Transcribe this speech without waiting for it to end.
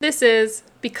This is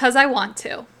Because I Want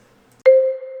to.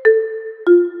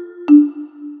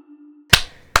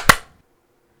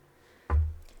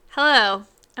 Hello,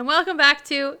 and welcome back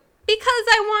to Because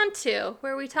I Want to,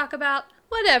 where we talk about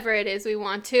whatever it is we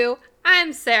want to.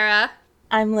 I'm Sarah,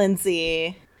 I'm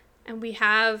Lindsay. and we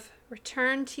have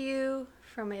returned to you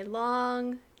from a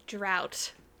long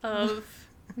drought of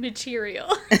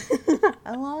material.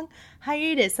 A long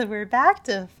hiatus, so we're back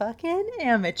to fucking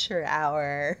amateur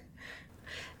hour.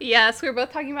 Yes, we were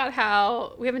both talking about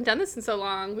how we haven't done this in so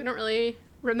long. We don't really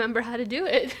remember how to do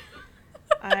it.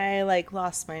 I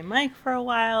lost my mic for a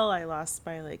while. I lost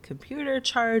my computer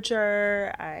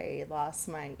charger. I lost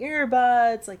my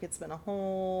earbuds. It's been a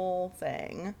whole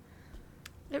thing.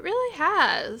 It really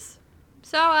has.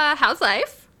 So, how's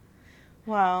life?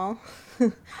 Well,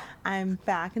 I'm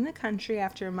back in the country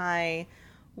after my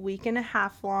week and a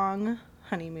half long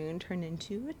honeymoon turned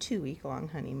into a 2-week long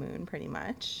honeymoon, pretty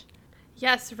much.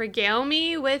 Yes, regale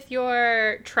me with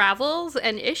your travels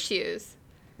and issues.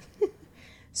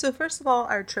 So first of all,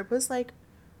 our trip was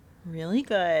really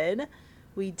good.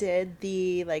 We did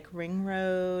the ring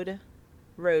road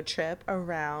trip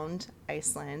around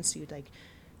Iceland. So you'd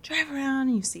drive around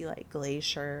and you see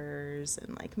glaciers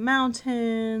and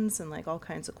mountains and all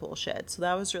kinds of cool shit. So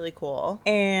that was really cool.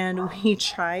 And we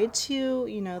tried to,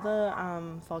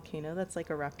 the volcano that's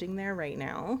erupting there right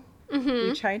now. Mm-hmm.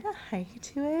 We tried to hike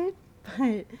to it,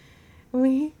 but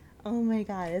oh my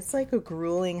God, it's a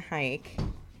grueling hike.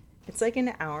 It's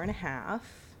an hour and a half,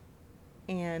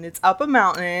 and it's up a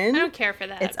mountain. I don't care for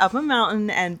that. It's up a mountain,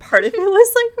 and part of it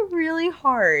was really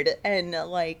hard and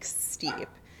steep.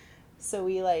 So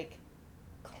we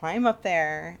climb up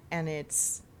there, and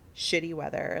it's shitty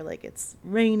weather. It's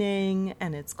raining,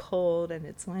 and it's cold, and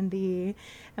it's windy.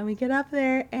 And we get up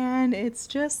there, and it's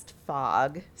just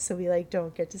fog. So we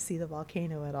don't get to see the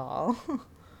volcano at all.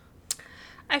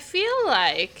 I feel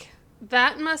like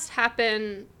that must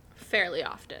happen fairly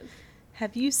often.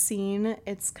 Have you seen,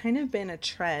 it's kind of been a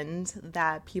trend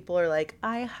that people are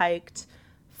I hiked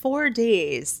 4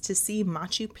 days to see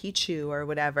Machu Picchu or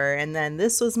whatever, and then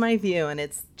this was my view, and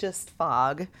it's just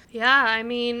fog. Yeah, I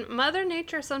mean, Mother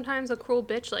Nature's sometimes a cruel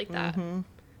bitch like that. Mm-hmm.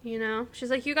 You know? She's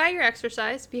like, you got your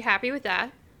exercise. Be happy with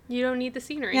that. You don't need the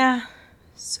scenery. Yeah,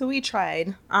 so we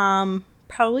tried.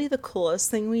 Probably the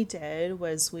coolest thing we did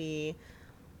was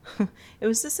it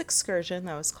was this excursion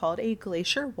that was called a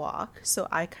glacier walk. So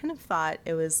I kind of thought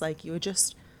it was you would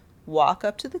just walk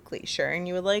up to the glacier and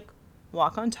you would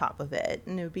walk on top of it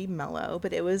and it would be mellow.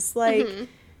 But it was kind of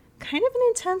an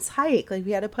intense hike.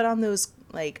 We had to put on those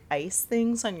ice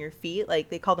things on your feet.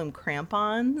 They call them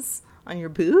crampons on your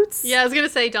boots. Yeah, I was going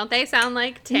to say, don't they sound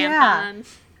like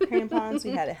tampons? Yeah. Crampons.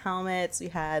 We had helmets. We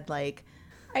had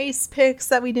ice picks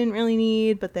that we didn't really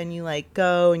need, but then you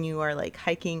go and you are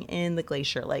hiking in the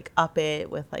glacier, up it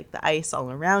with the ice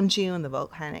all around you and the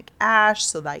volcanic ash.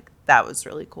 So that was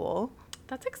really cool.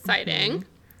 That's exciting. Mm-hmm.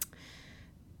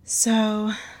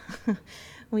 So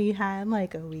we had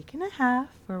a week and a half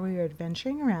where we were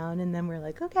adventuring around, and then we're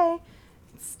okay,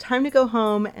 it's time to go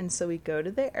home. And so we go to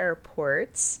the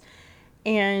airports,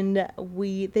 and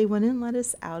they wouldn't let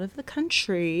us out of the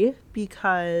country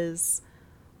because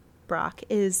Brock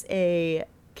is a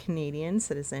Canadian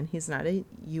citizen. He's not a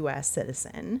U.S.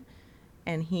 citizen.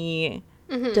 And he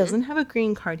doesn't have a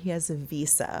green card. He has a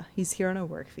visa. He's here on a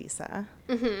work visa.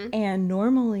 Mm-hmm. And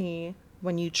normally,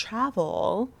 when you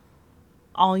travel,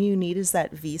 all you need is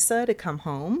that visa to come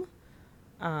home.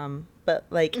 But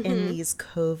in these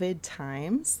COVID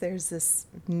times, there's this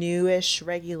newish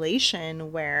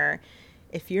regulation where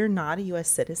if you're not a U.S.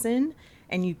 citizen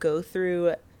and you go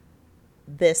through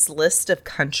this list of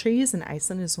countries, and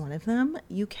Iceland is one of them,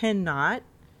 you cannot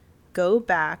go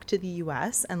back to the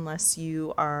U.S. unless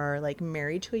you are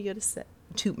married to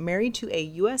a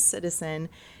U.S. citizen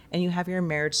and you have your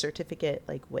marriage certificate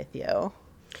with you.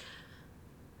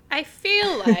 I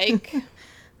feel like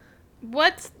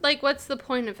what's the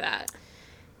point of that?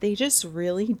 They just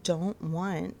really don't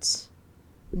want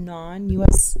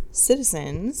non-U.S.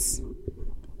 citizens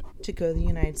to go to the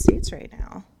United States right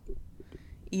now,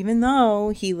 even though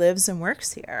he lives and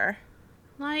works here.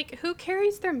 Who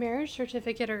carries their marriage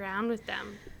certificate around with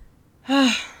them?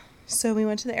 So we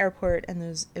went to the airport, and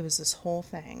it was this whole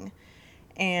thing.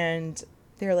 And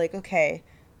they're okay,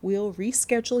 we'll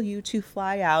reschedule you to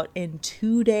fly out in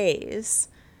 2 days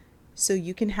so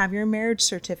you can have your marriage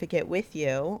certificate with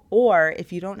you. Or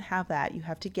if you don't have that, you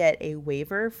have to get a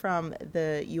waiver from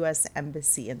the U.S.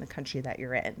 Embassy in the country that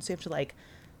you're in. So you have to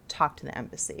talk to the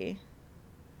embassy.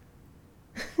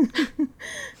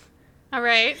 All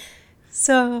right.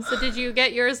 So did you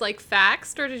get yours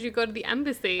faxed, or did you go to the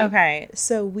embassy? Okay,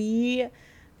 so we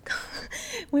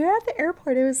We were at the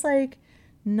airport. It was like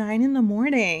 9 in the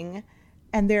morning.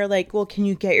 And they're like, well, can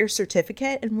you get your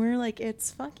certificate? And we're like,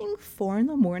 it's fucking 4 in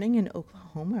the morning in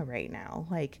Oklahoma right now.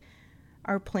 Like,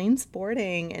 our plane's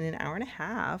boarding in an hour and a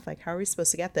half. Like, how are we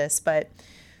supposed to get this? But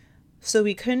so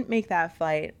we couldn't make that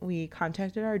flight. We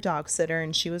contacted our dog sitter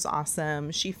and she was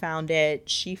awesome. She found it.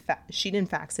 She didn't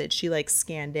fax it. She like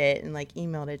scanned it and like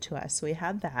emailed it to us. So we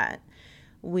had that.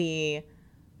 We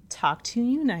talked to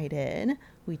United.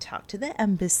 We talked to the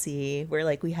embassy. We're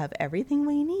like, we have everything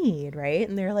we need, right?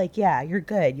 And they're like, yeah, you're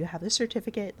good. You have the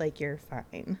certificate. Like, you're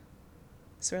fine.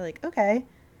 So we're like, okay.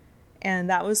 And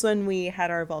that was when we had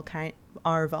our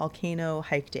volcano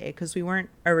hike day, because we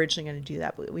weren't originally going to do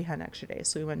that, but we had an extra day,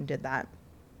 so we went and did that.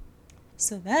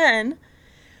 So then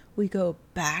we go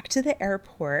back to the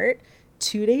airport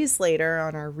 2 days later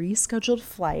on our rescheduled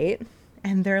flight,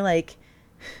 and they're like,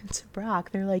 to Brock,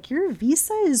 they're like, your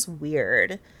visa is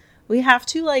weird. We have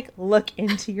to like look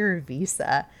into your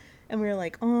visa. And we were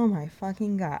like, oh my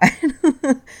fucking God.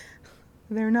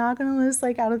 They're not going to let us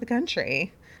like out of the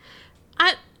country.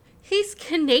 He's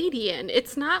Canadian.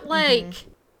 It's not like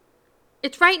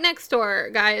it's right next door,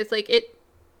 guys. Like it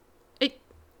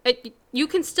you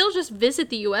can still just visit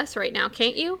the US right now,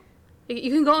 can't you?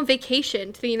 You can go on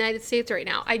vacation to the United States right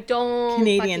now. I don't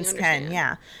Canadians can,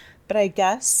 yeah. But I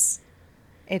guess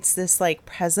it's this like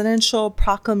presidential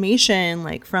proclamation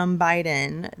like from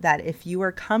Biden that if you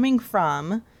are coming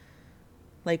from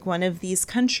like one of these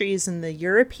countries in the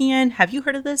European, have you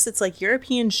heard of this? It's like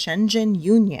European Schengen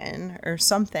Union or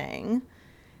something,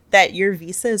 that your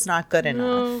visa is not good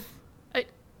enough.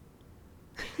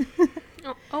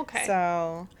 Okay.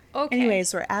 So,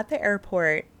 anyways, we're at the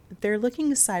airport. They're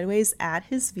looking sideways at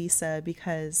his visa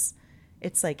because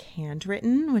it's like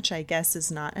handwritten, which I guess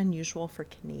is not unusual for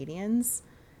Canadians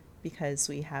because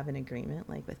we have an agreement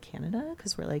like with Canada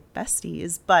because we're like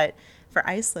besties. But for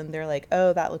Iceland, they're like,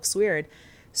 oh, that looks weird.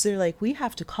 So they're like, we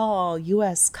have to call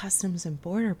U.S. Customs and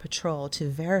Border Patrol to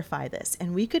verify this.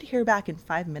 And we could hear back in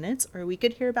 5 minutes or we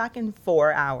could hear back in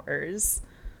 4 hours.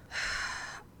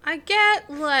 I get,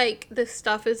 like, this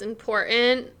stuff is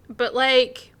important, but,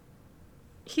 like,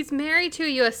 he's married to a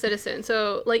U.S. citizen,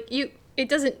 so, like, it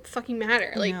doesn't fucking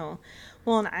matter. Like, no.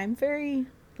 Well, and I'm very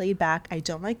laid back. I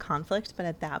don't like conflict, but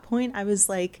at that point, I was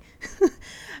like,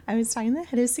 I was talking to the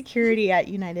head of security at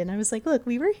United, and I was like, look,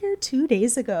 we were here 2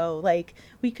 days ago. Like,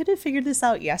 we could have figured this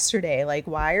out yesterday. Like,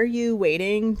 why are you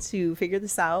waiting to figure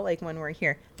this out, like, when we're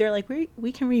here? They're like,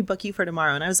 we can rebook you for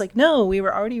tomorrow. And I was like, no, we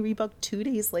were already rebooked 2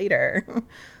 days later.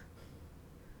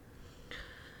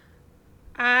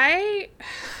 It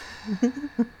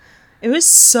was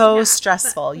so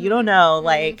stressful. You don't know,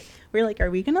 like, we're like,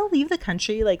 are we going to leave the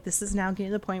country? Like, this is now getting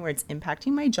to the point where it's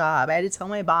impacting my job. I had to tell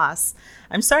my boss,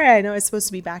 I'm sorry, I know I was supposed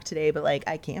to be back today, but, like,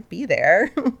 I can't be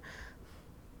there.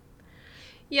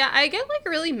 Yeah, I get, like,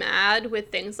 really mad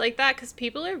with things like that because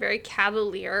people are very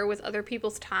cavalier with other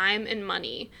people's time and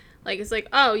money. Like, it's like,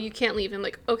 oh, you can't leave. I'm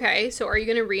like, okay, so are you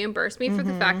going to reimburse me for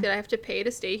the fact that I have to pay to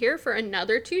stay here for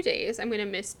another 2 days? I'm going to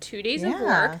miss 2 days of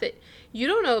work that you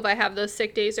don't know if I have those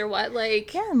sick days or what.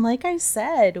 Like, yeah, and like I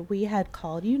said, we had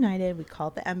called United. We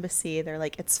called the embassy. They're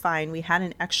like, it's fine. We had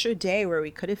an extra day where we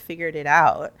could have figured it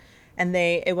out. And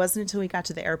it wasn't until we got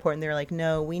to the airport and they were like,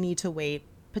 no, we need to wait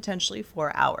potentially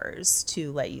 4 hours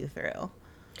to let you through.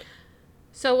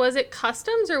 So was it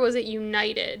customs or was it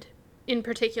United in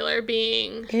particular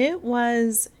being? It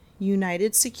was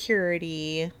United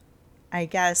Security. I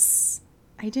guess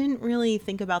I didn't really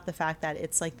think about the fact that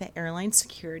it's like the airline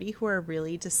security who are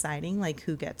really deciding like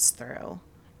who gets through.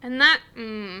 And that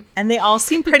and they all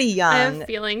seem pretty young. I have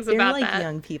feelings about like that.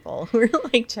 Young people who are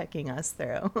like checking us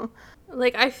through.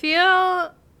 Like, I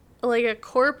feel like a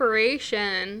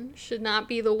corporation should not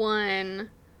be the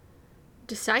one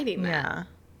deciding that. Yeah.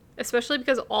 Especially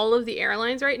because all of the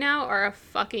airlines right now are a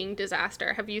fucking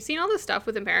disaster. Have you seen all the stuff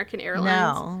with American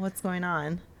Airlines? No. What's going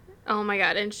on? Oh my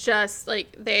God. It's just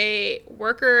like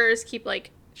workers keep like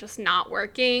just not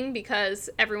working because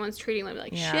everyone's treating them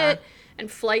like shit and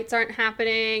flights aren't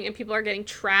happening and people are getting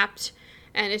trapped.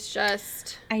 And it's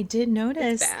just... I did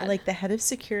notice, like, the head of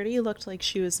security looked like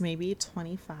she was maybe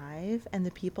 25, and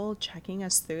the people checking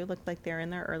us through looked like they're in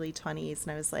their early 20s.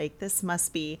 And I was like, this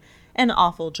must be an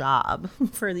awful job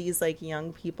for these, like,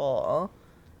 young people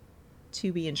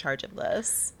to be in charge of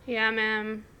this. Yeah,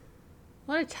 ma'am.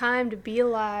 What a time to be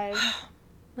alive.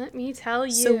 Let me tell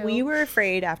you. So we were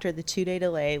afraid after the 2-day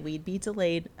delay, we'd be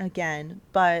delayed again,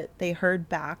 but they heard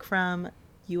back from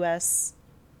U.S.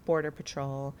 Border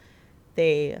Patrol.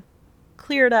 They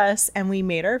cleared us and we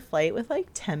made our flight with like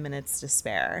 10 minutes to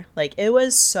spare. Like, it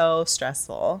was so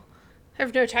stressful. I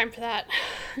have no time for that.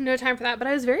 No time for that. But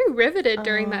I was very riveted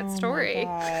during that Oh my story.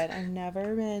 God. I've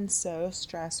never been so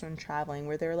stressed when traveling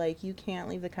where they're like, you can't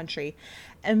leave the country.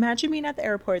 Imagine being at the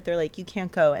airport, they're like, you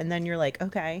can't go. And then you're like,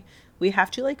 okay, we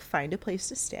have to like find a place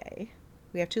to stay.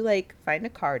 We have to like find a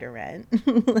car to rent.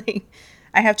 Like,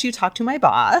 I have to talk to my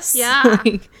boss. Yeah.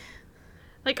 Like,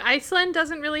 Like, Iceland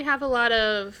doesn't really have a lot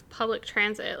of public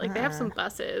transit. Like, they have some uh-uh.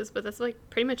 buses, but that's, like,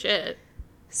 pretty much it.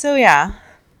 So yeah,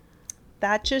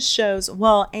 that just shows,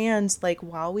 well, and like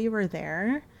while we were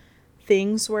there,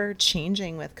 things were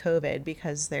changing with COVID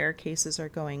because their cases are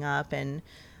going up. And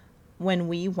when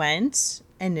we went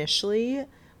initially,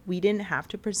 we didn't have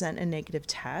to present a negative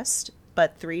test,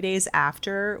 but 3 days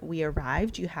after we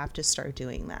arrived, you have to start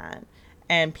doing that.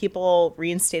 And people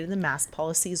reinstated the mask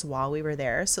policies while we were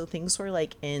there. So things were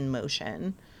like in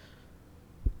motion.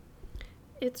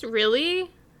 It's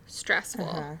really stressful.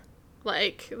 Uh-huh.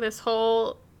 Like, this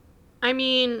whole... I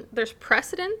mean, there's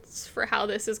precedence for how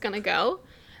this is going to go,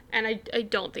 and I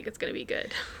don't think it's going to be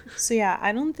good. So yeah,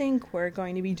 I don't think we're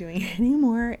going to be doing any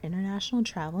more international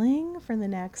traveling for the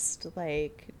next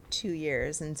like 2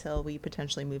 years until we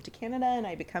potentially move to Canada and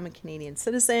I become a Canadian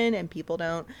citizen and people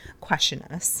don't question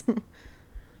us.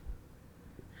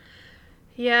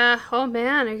 Yeah, oh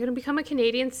man, you're going to become a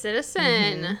Canadian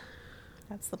citizen.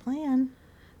 That's the plan.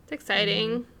 It's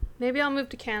exciting. Maybe I'll move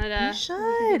to Canada. You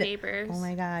should. Neighbors. Oh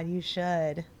my God, you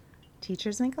should.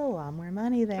 Teachers make a lot more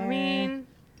money there. I mean,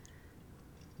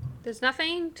 there's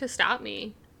nothing to stop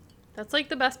me. That's like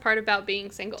the best part about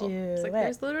being single. It's like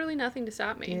there's literally nothing to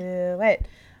stop me. Do it.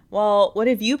 Well, what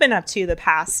have you been up to the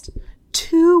past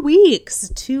 2 weeks?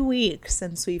 2 weeks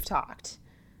since we've talked.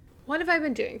 What have I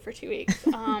been doing for 2 weeks?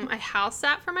 I house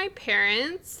sat for my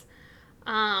parents,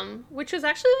 which was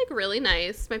actually like really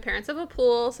nice. My parents have a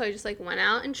pool, so I just like went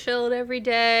out and chilled every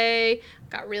day.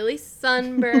 Got really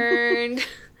sunburned.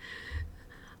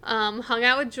 Hung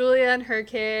out with Julia and her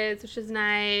kids, which is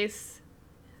nice.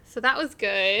 So that was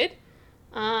good.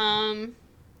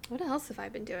 What else have I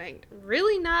been doing?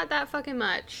 Really not that fucking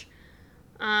much.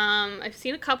 I've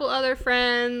seen a couple other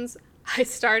friends. I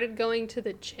started going to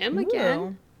the gym again.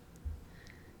 Ooh.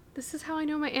 This is how I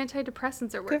know my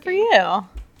antidepressants are working. Good for you.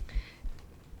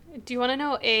 Do you want to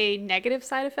know a negative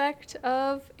side effect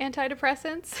of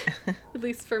antidepressants? At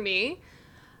least for me.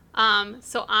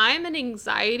 So I'm an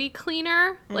anxiety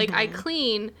cleaner. Like, I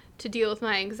clean to deal with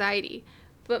my anxiety.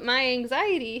 But my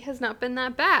anxiety has not been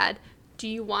that bad. Do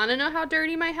you want to know how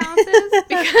dirty my house is?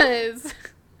 Because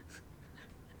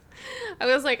I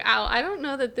was like, ow, I don't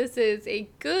know that this is a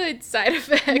good side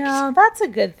effect. No, that's a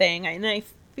good thing. And I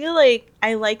feel like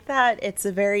I like that it's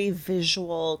a very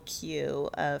visual cue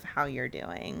of how you're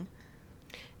doing.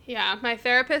 Yeah, my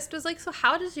therapist was like, so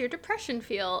how does your depression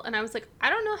feel? And I was like, I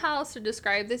don't know how else to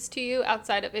describe this to you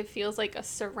outside of it feels like a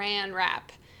saran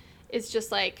wrap. It's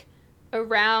just like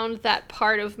around that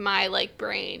part of my like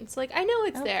brain. It's like, I know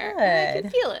it's there and I can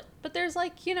Good. feel it. But there's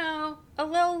like, you know, a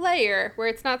little layer where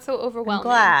it's not so I'm overwhelming.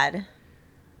 glad.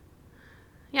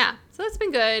 Yeah, so that's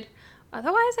been good.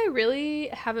 Otherwise, I really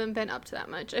haven't been up to that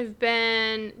much. I've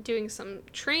been doing some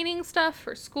training stuff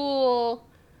for school.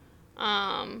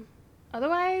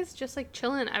 Otherwise, just like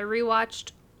chilling. I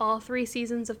rewatched all 3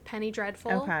 seasons of Penny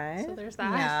Dreadful. Okay. So there's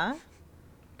that.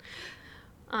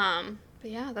 Yeah. But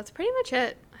yeah, that's pretty much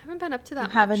it. I haven't been up to that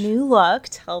You have much. a new look.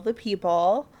 Tell the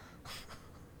people.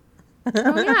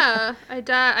 Oh yeah, I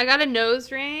got a nose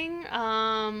ring.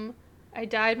 I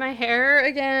dyed my hair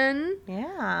again.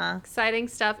 Yeah. Exciting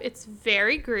stuff. It's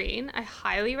very green. I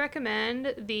highly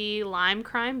recommend the Lime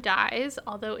Crime dyes,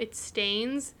 although it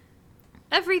stains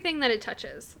everything that it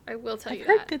touches. I will tell you I've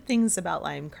heard that. good things about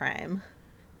Lime Crime.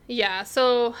 Yeah,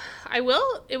 so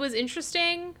it was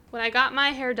interesting. When I got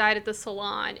my hair dyed at the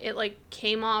salon, it like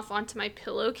came off onto my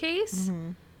pillowcase,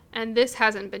 and this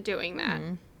hasn't been doing that.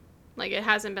 Like, it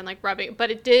hasn't been like rubbing, but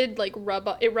it did like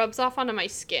it rubs off onto my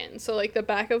skin. So like the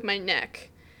back of my neck,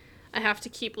 I have to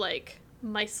keep like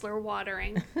micellar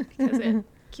watering because it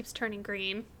keeps turning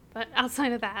green. But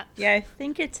outside of that, Yeah, I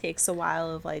think it takes a while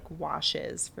of like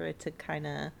washes for it to kind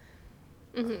of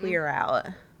clear out.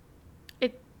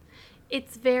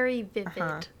 it's very vivid.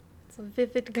 Uh-huh. It's a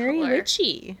vivid Very color.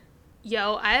 witchy.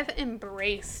 Yo, I've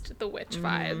embraced the witch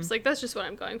vibes. Like, that's just what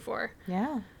I'm going for.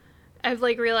 Yeah. I've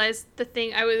like realized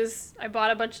I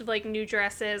bought a bunch of like new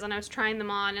dresses and I was trying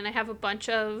them on, and I have a bunch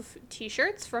of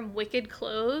t-shirts from Wicked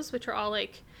Clothes, which are all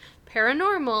like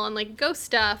paranormal and like ghost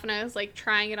stuff, and I was like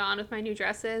trying it on with my new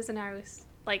dresses, and I was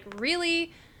like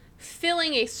really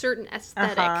feeling a certain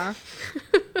aesthetic. Uh-huh.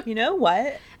 You know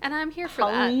what? And I'm here for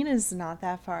Halloween is not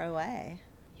that far away.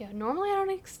 that. Yeah, normally I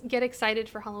don't get excited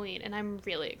for Halloween, and I'm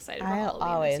really excited for I Halloween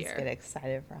always this year. get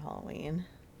excited for Halloween.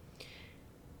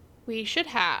 We should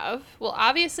have, well,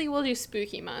 obviously we'll do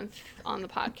Spooky Month on the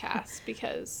podcast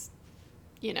because,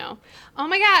 you know. Oh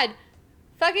my god!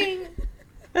 Fucking,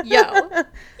 yo.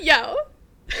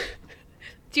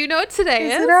 Do you know what today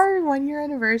is? Is it our 1-year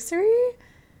anniversary?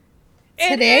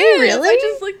 Today, It is! really? I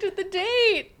just looked at the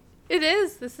date. It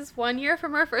is. This is 1 year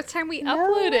from our first time we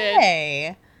uploaded. No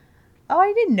way. Oh,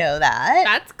 I didn't know that.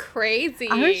 That's crazy.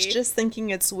 I was just thinking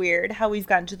it's weird how we've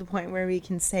gotten to the point where we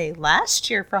can say last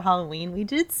year for Halloween we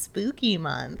did Spooky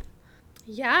Month.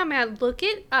 Yeah, man. Look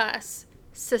at us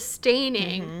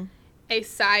sustaining a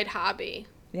side hobby.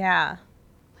 Yeah.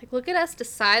 Like, look at us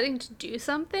deciding to do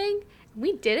something.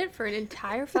 We did it for an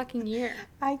entire fucking year.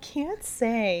 I can't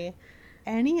say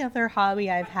any other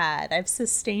hobby I've had I've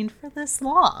sustained for this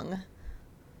long.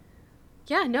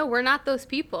 Yeah, no, we're not those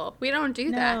people. We don't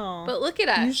do that. But look at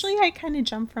us. Usually I kind of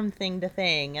jump from thing to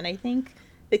thing, and I think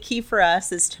the key for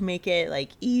us is to make it like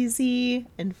easy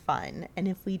and fun. And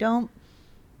if we don't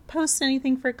post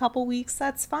anything for a couple weeks,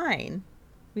 that's fine,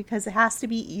 because it has to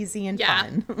be easy and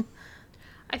fun.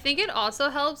 I think it also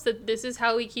helps that this is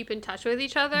how we keep in touch with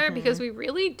each other, because we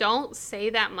really don't say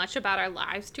that much about our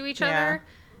lives to each other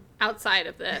outside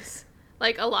of this.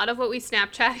 Like, a lot of what we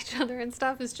Snapchat each other and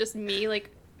stuff is just me,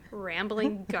 like,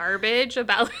 rambling garbage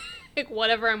about like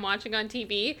whatever I'm watching on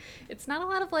TV. It's not a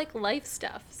lot of like life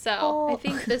stuff. So I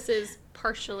think this is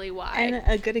partially why. And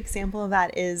a good example of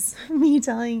that is me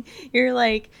telling you're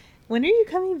like, when are you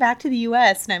coming back to the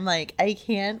US? And I'm like, I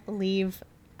can't leave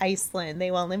Iceland.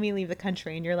 They won't let me leave the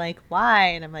country. And you're like, why?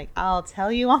 And I'm like, I'll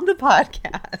tell you on the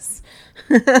podcast.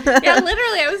 Yeah,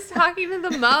 literally, I was talking to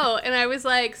the Mo, and I was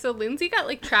like, so Lindsay got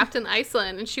like trapped in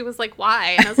Iceland, and she was like,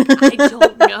 why? And I was like, I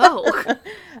don't know.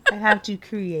 I have to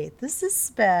create the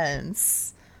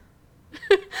suspense.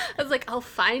 I was like, I'll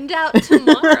find out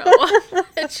tomorrow.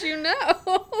 Let you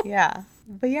know. Yeah.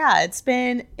 But yeah,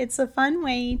 it's a fun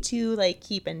way to like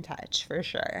keep in touch for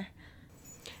sure.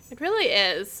 It really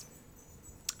is.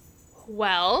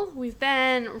 Well, we've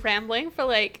been rambling for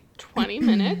like 20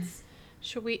 minutes.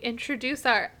 Should we introduce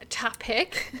our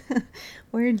topic?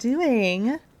 We're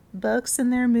doing books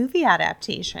and their movie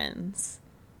adaptations.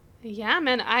 Yeah,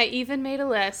 man, I even made a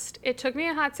list. It took me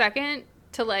a hot second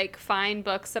to like find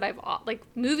books that like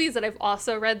movies that I've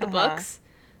also read the books,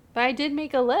 but I did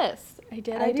make a list. I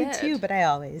did too, but I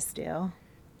always do.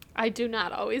 I do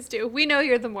not always do. We know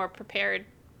you're the more prepared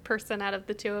person out of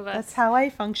the two of us. That's how I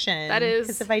function. That is,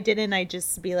 because if I didn't, I'd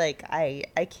just be like, I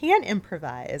can't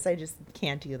improvise. I just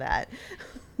can't do that.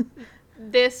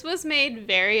 This was made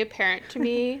very apparent to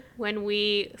me when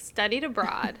we studied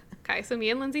abroad. Okay, so me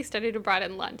and Lindsay studied abroad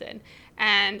in London,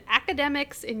 and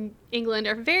academics in England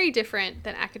are very different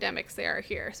than academics they are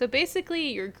here. So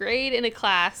basically, your grade in a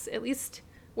class, at least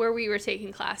where we were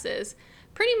taking classes,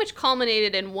 pretty much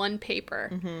culminated in one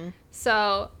paper.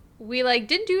 So we like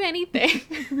didn't do anything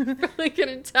for like an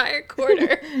entire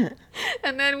quarter,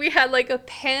 and then we had like a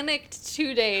panicked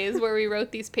 2 days where we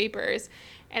wrote these papers.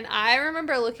 And I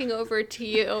remember looking over to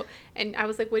you, and I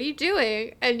was like, what are you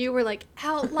doing? And you were like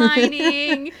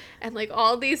outlining and like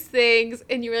all these things,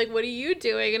 and you were like, what are you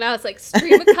doing? And I was like,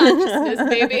 stream of consciousness,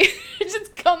 baby. It's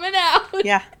just coming out.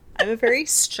 Yeah, I'm a very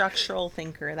structural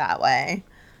thinker that way.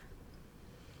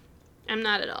 I'm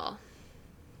not at all.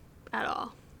 At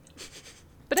all.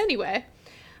 But anyway,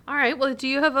 all right. Well, do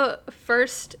you have a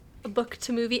first book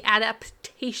to movie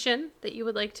adaptation that you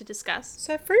would like to discuss?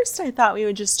 So at first I thought we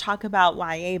would just talk about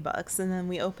YA books, and then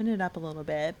we opened it up a little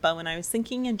bit. But when I was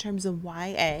thinking in terms of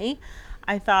YA,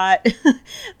 I thought,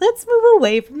 let's move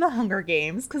away from the Hunger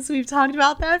Games, because we've talked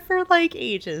about that for like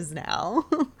ages now.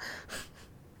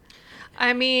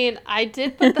 I mean, I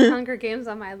did put the Hunger Games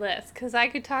on my list because I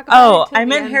could talk about it till I the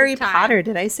meant end Harry of time. Potter.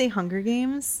 Did I say Hunger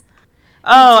Games?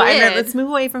 Oh, I meant did. let's move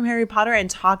away from Harry Potter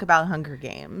and talk about Hunger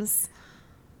Games.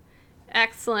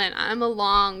 Excellent. I'm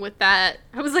along with that.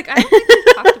 I was like, I don't think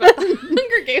we talked about the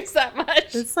Hunger Games that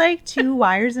much. It's like two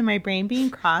wires in my brain being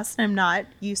crossed, and I'm not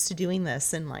used to doing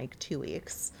this in like 2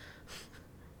 weeks.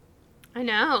 I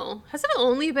know. Has it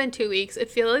only been 2 weeks? It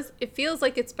feels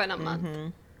like it's been a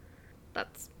month.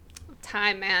 That's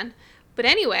time, man. But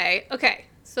anyway, okay.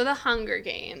 So the Hunger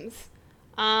Games.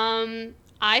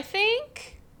 I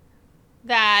think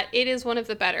that it is one of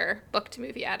the better book to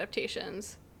movie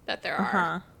adaptations that there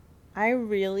are. I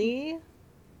really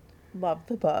love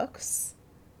the books.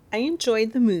 I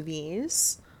enjoyed the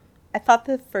movies. I thought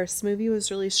the first movie was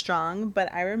really strong,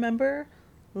 but I remember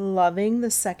loving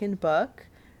the second book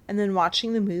and then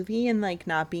watching the movie and like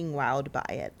not being wowed by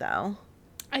it though.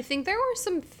 I think there were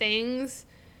some things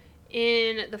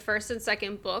in the first and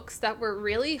second books that were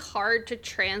really hard to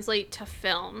translate to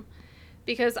film,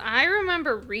 because I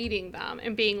remember reading them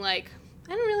and being like,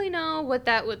 I don't really know what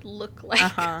that would look like.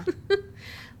 Uh-huh.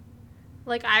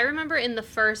 Like, I remember in the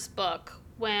first book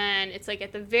when it's like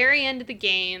at the very end of the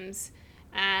games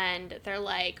and they're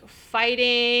like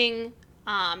fighting,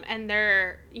 and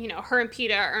they're, you know, her and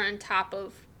Peeta are on top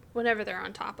of whatever they're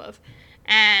on top of,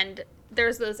 and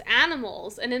there's those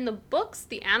animals, and in the books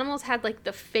the animals had like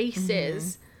the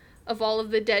faces of all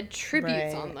of the dead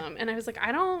tributes on them, and I was like,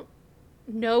 I don't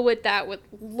know what that would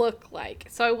look like,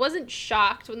 so I wasn't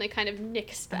shocked when they kind of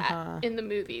nixed that in the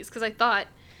movies, because I thought,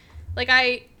 like,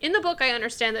 in the book I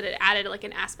understand that it added like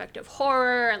an aspect of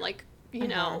horror and like, you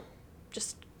know,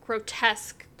 just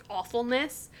grotesque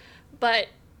awfulness, but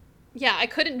yeah, I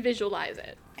couldn't visualize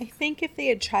it. I think if they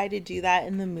had tried to do that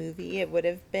in the movie, it would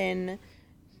have been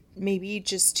maybe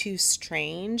just too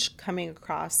strange, coming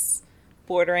across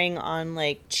bordering on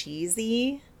like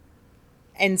cheesy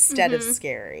instead of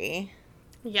scary.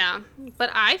 Yeah, but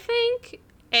I think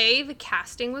the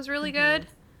casting was really good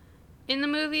in the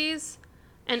movies,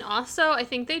 and also I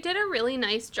think they did a really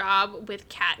nice job with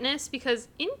Katniss, because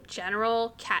in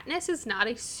general Katniss is not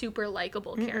a super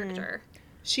likable character.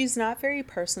 She's not very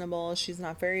personable, she's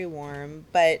not very warm,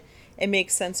 but it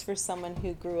makes sense for someone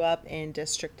who grew up in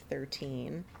District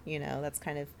 13. You know, that's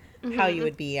kind of how you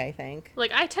would be, I think.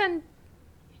 Like,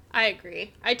 I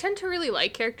agree. I tend to really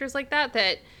like characters like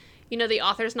that, you know, the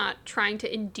author's not trying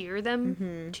to endear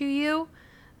them to you.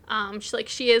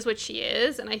 She is what she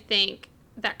is, and I think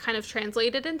that kind of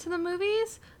translated into the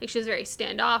movies. Like, she was very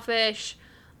standoffish.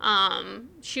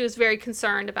 She was very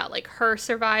concerned about, like, her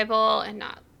survival and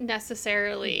not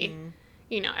necessarily,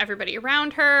 you know, everybody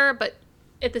around her, but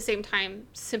at the same time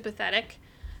sympathetic.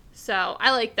 So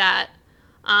I like that.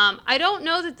 I don't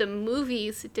know that the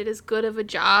movies did as good of a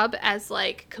job as,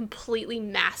 like, completely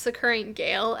massacring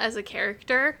Gale as a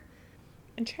character.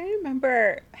 I'm trying to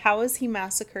remember, how was he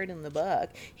massacred in the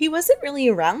book? He wasn't really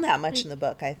around that much in the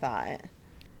book, I thought.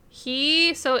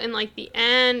 So in, like, the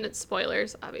end,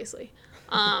 spoilers, obviously,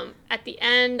 at the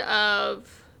end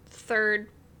of the third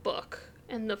book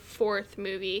and the fourth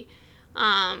movie,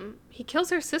 he kills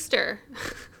her sister.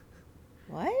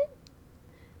 What?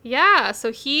 Yeah,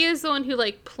 so he is the one who,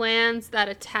 like, plans that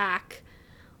attack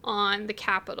on the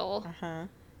Capitol.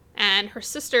 And her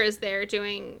sister is there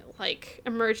doing, like,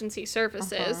 emergency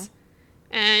services.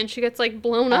 And she gets, like,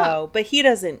 blown up. Oh, but he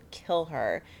doesn't kill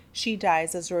her. She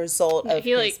dies as a result of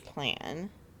his plan.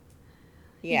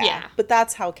 Yeah. But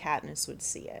that's how Katniss would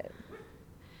see it.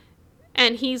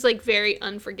 And he's, like, very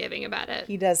unforgiving about it.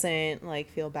 He doesn't, like,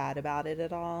 feel bad about it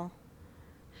at all.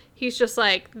 He's just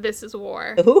like, this is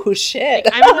war. Oh, shit.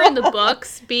 Like, I remember in the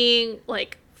books being,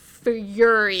 like,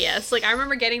 furious. Like, I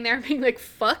remember getting there and being like,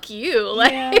 fuck you.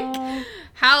 Like,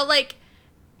 how, like,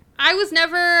 I was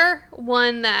never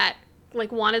one that,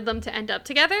 like, wanted them to end up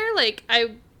together. Like,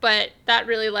 but that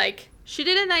really, like, she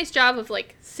did a nice job of,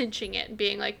 like, cinching it and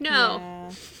being like, no,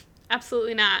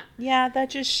 absolutely not. Yeah, that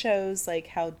just shows, like,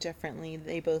 how differently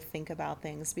they both think about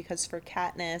things. Because for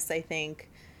Katniss, I think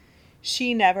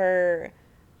she never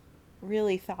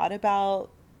really thought about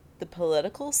the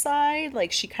political side.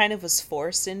 Like, she kind of was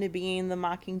forced into being the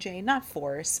Mockingjay. Not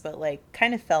forced, but, like,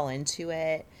 kind of fell into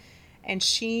it. And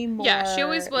she she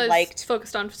always was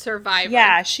focused on surviving.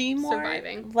 Yeah, she more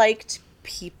liked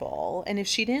people. And if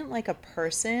she didn't like a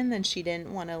person, then she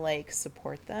didn't want to, like,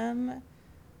 support them.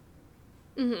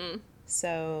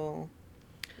 So,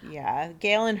 yeah,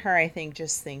 Gale and her, I think,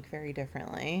 just think very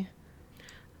differently.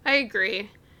 I agree.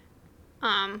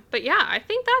 But yeah, I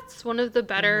think that's one of the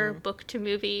better book to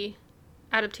movie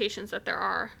adaptations that there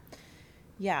are.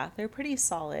 Yeah, they're pretty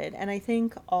solid. And I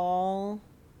think all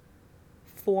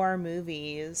 4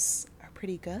 movies are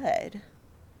pretty good.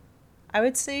 I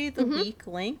would say The Weak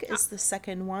Link is the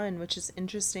second one, which is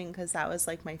interesting because that was,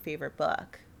 like, my favorite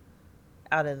book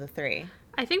out of the 3.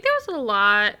 I think there was a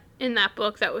lot in that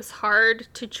book that was hard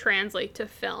to translate to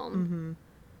film.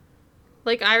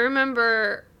 Like, I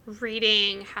remember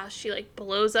reading how she, like,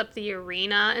 blows up the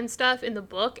arena and stuff in the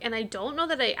book, and I don't know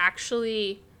that I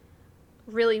actually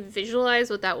really visualized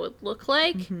what that would look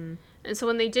like. And so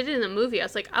when they did it in the movie, I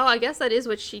was like, oh, I guess that is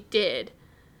what she did.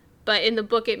 But in the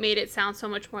book, it made it sound so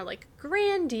much more, like,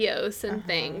 grandiose and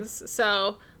things.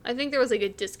 So I think there was, like, a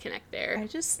disconnect there. I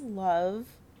just love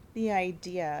the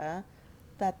idea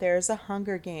that there's a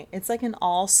Hunger Game. It's like an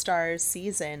all-stars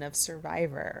season of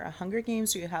Survivor. A Hunger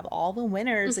Games where you have all the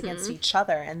winners against each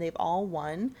other, and they've all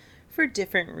won for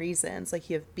different reasons.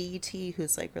 Like, you have BT,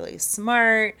 who's, like, really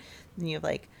smart, and you have,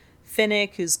 like,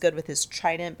 Finnick, who's good with his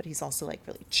trident, but he's also, like,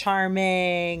 really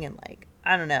charming, and, like,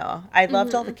 I don't know. I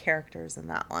loved all the Mm-hmm. characters in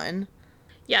that one.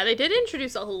 Yeah, they did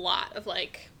introduce a lot of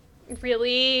like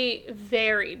really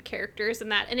varied characters in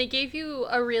that, and it gave you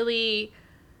a really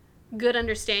good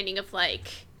understanding of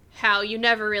like how you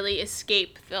never really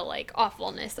escape the like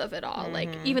awfulness of it all. Like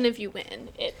Mm-hmm. even if you win,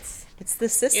 it's It's the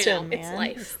system, it's man.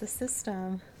 It's life. the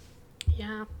system.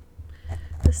 Yeah.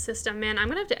 The system, man. I'm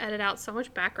gonna have to edit out so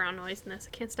much background noise in this.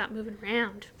 I can't stop moving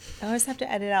around. I always have to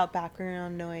edit out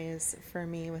background noise for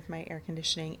me with my air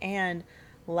conditioning. And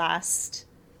last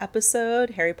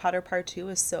episode, Harry Potter Part 2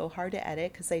 was so hard to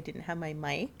edit because I didn't have my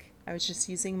mic. I was just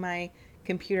using my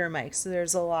computer mic. So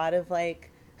there's a lot of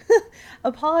like,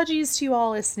 apologies to you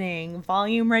all listening,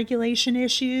 volume regulation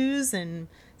issues and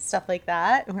stuff like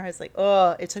that. Where I was like,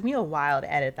 oh, it took me a while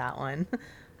to edit that one.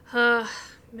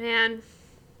 Man.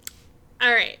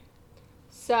 All right.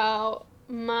 So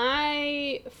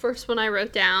my first one I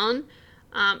wrote down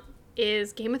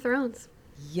is Game of Thrones.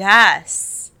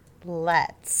 Yes,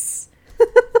 let's.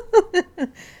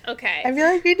 Okay. I feel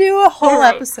like we do a whole All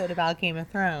right. episode about Game of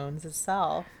Thrones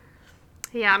itself.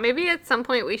 Yeah, maybe at some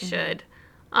point we should.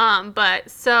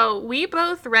 But so we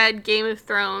both read Game of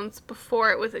Thrones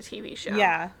before it was a TV show.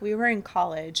 Yeah, we were in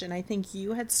college, and I think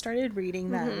you had started reading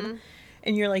them,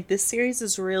 and you're like, this series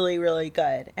is really, really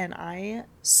good. And I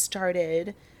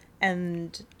started,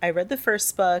 and I read the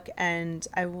first book, and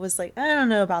I was like, I don't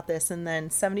know about this. And then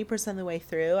 70% of the way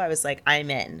through, I was like, I'm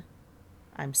in.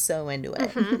 I'm so into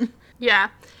it. Yeah.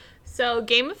 So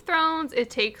Game of Thrones, it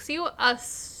takes you a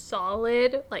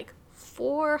solid like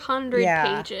 400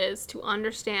 Yeah. pages to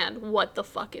understand what the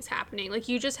fuck is happening. Like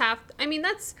you just have I mean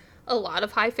that's a lot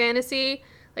of high fantasy.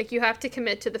 Like you have to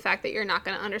commit to the fact that you're not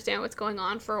going to understand what's going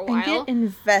on for a And while. get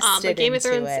invested but Game of into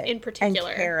Thrones it in particular.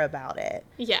 and care about it.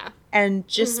 Yeah. And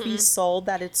just be sold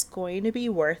that it's going to be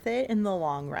worth it in the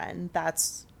long run.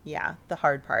 That's, yeah, the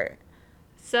hard part.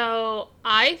 So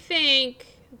I think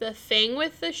the thing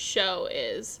with the show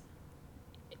is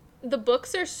the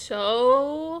books are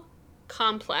so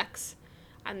complex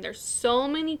and there's so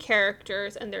many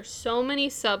characters and there's so many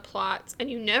subplots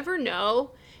and you never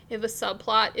know if a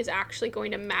subplot is actually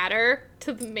going to matter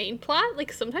to the main plot.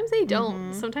 Like sometimes they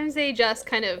don't. Sometimes they just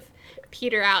kind of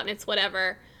peter out and it's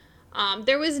whatever.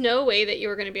 There was no way that you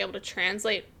were going to be able to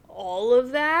translate all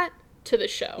of that to the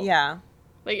show. Yeah.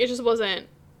 Like it just wasn't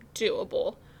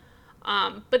doable.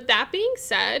 But that being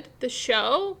said, the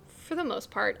show, for the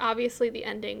most part, obviously the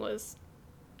ending was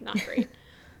not great.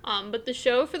 But the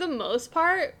show, for the most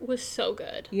part, was so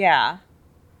good. Yeah.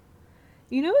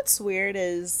 You know what's weird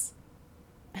is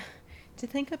to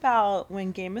think about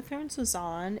when Game of Thrones was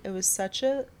on, it was such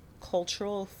a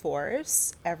cultural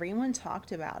force. Everyone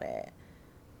talked about it.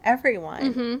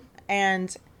 Everyone.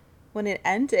 And when it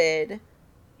ended,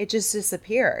 it just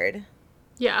disappeared.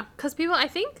 Yeah, because people, I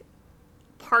think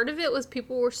part of it was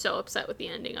people were so upset with the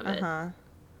ending of it. Uh-huh.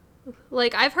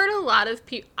 Like, I've heard a lot of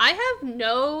people, I have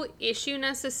no issue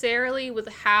necessarily with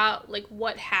how, like,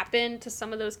 what happened to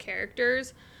some of those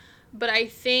characters, but I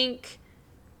think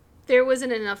there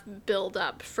wasn't enough build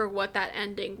up for what that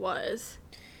ending was.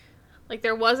 Like,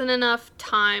 there wasn't enough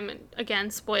time, again,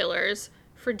 spoilers,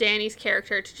 for Dany's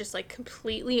character to just, like,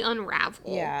 completely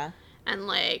unravel. Yeah. And,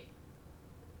 like,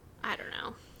 I don't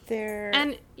know. There.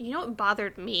 And you know what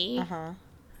bothered me? Uh-huh.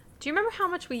 Do you remember how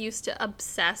much we used to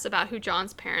obsess about who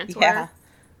John's parents Yeah. were?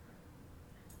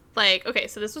 Like, okay,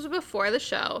 so this was before the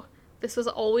show. This was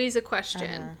always a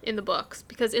question in the books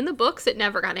because in the books it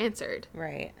never got answered.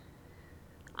 Right.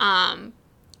 And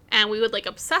we would like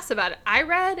obsess about it. I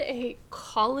read a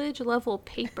college level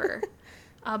paper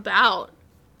about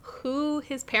who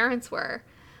his parents were.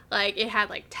 Like it had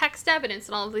like text evidence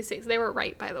and all of these things. They were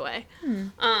right, by the way.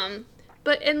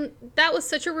 But and that was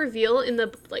such a reveal in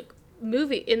the like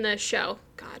movie in the show.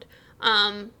 God.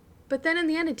 But then in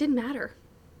the end it didn't matter.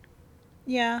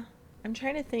 Yeah. I'm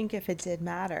trying to think if it did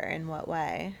matter in what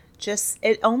way. Just,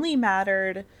 it only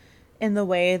mattered in the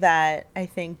way that I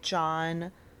think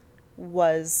John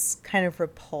was kind of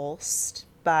repulsed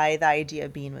by the idea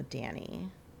of being with Dany.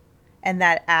 And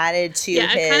that added to Yeah,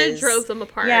 his... it kind of drove them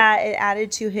apart. Yeah, it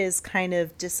added to his kind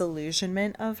of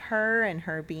disillusionment of her and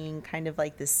her being kind of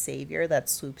like this savior that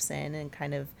swoops in and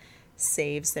kind of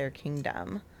saves their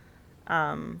kingdom.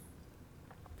 But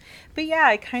yeah,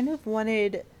 I kind of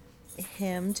wanted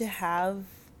him to have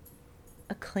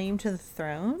a claim to the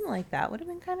throne. Like, that would have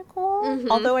been kind of cool.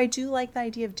 Although I do like the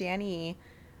idea of Dany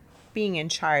being in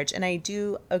charge. And I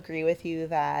do agree with you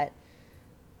that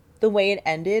the way it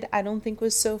ended, I don't think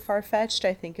was so far-fetched.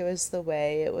 I think it was the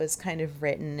way it was kind of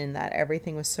written and that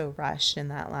everything was so rushed in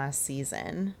that last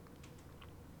season.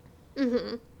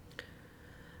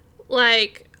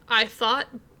 Like, I thought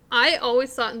I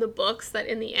always thought in the books that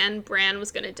in the end Bran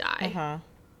was going to die. Uh-huh.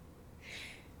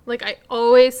 Like, I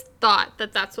always thought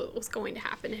that that's what was going to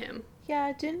happen to him. Yeah,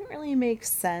 it didn't really make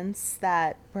sense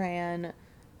that Bran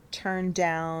turned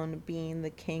down being the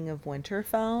king of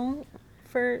Winterfell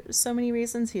for so many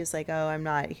reasons. He was like, oh, I'm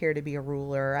not here to be a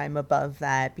ruler. I'm above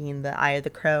that, being the Eye of the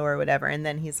Crow or whatever. And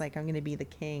then he's like, I'm going to be the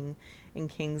king in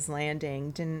King's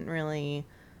Landing.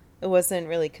 It wasn't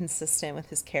really consistent with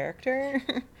his character.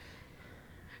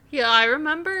 Yeah, I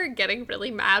remember getting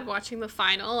really mad watching the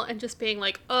final and just being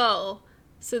like, oh,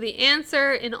 so the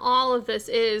answer in all of this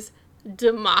is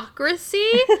democracy?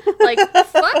 Like,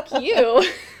 fuck you.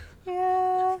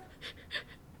 Yeah.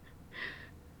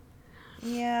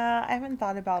 Yeah, I haven't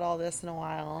thought about all this in a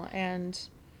while. And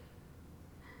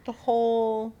the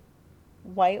whole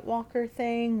White Walker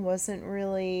thing wasn't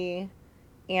really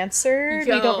answered.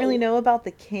 We don't really know about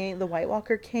the king, the White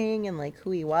Walker king, and like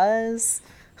who he was.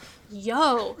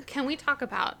 Can we talk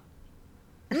about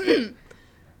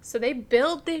so they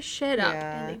build this shit up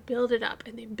and they build it up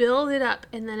and they build it up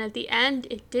and then at the end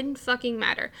it didn't fucking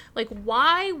matter. Like,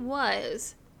 why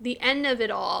was the end of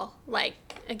it all, like,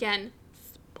 again,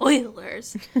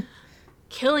 spoilers,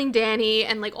 killing Dany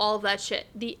and like all of that shit?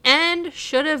 The end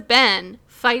should have been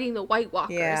fighting the White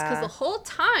Walkers, because the whole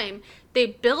time they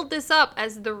build this up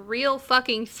as the real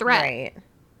fucking threat. Right.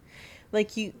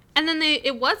 Like and then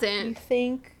it wasn't. You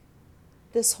think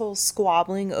this whole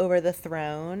squabbling over the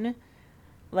throne,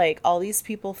 like all these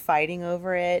people fighting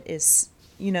over it, is,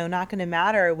 not going to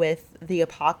matter with the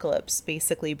apocalypse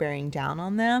basically bearing down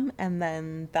on them. And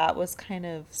then that was kind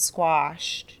of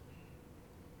squashed.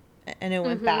 And it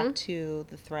went back to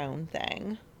the throne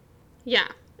thing. Yeah.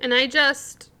 And I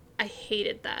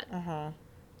hated that.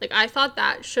 Like, I thought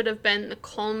that should have been the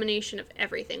culmination of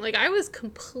everything. Like, I was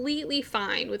completely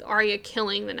fine with Arya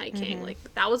killing the Night King. Like,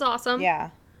 that was awesome.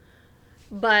 Yeah.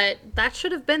 But that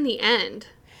should have been the end.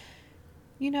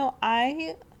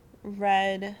 I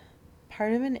read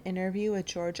part of an interview with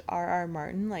George R.R.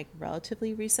 Martin, like,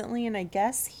 relatively recently, and I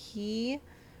guess he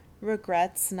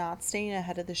regrets not staying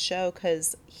ahead of the show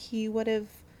because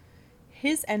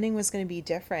his ending was going to be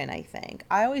different, I think.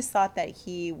 I always thought that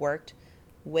he worked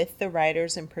with the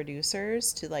writers and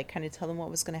producers to, like, kind of tell them what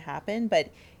was going to happen, but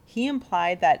he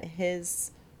implied that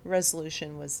his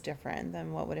resolution was different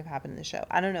than what would have happened in the show.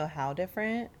 I don't know how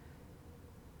different.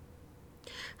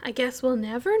 I guess we'll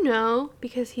never know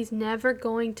because he's never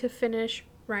going to finish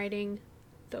writing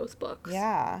those books.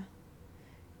 Yeah.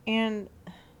 And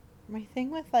my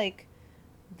thing with, like,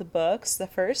 the books, the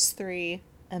first 3,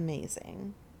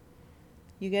 amazing.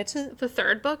 You get to... The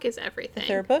third book is everything. The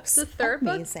third book's book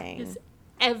amazing. is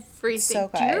everything. So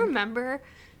good. Do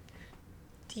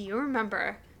you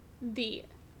remember the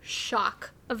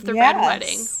shock of the Red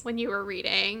Wedding when you were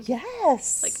reading?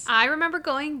 Yes. Like, I remember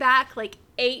going back, like,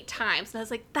 8 times, and I was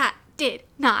like, that did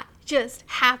not just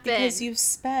happen. Because you've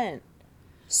spent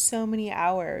so many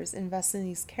hours investing in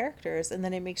these characters, and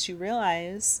then it makes you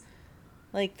realize,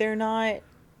 like, they're not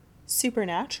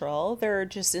supernatural. They're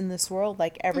just in this world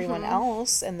like everyone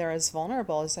else, and they're as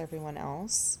vulnerable as everyone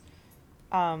else.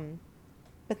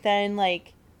 But then,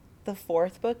 like, the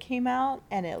 4th book came out,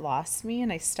 and it lost me,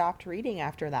 and I stopped reading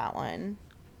after that one.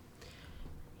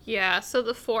 Yeah, so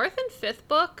the 4th and 5th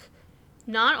book,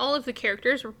 not all of the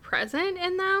characters were present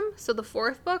in them. So the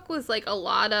 4th book was, like, a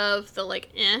lot of the, like,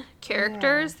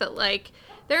 characters that, like,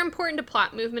 they're important to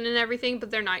plot movement and everything,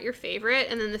 but they're not your favorite.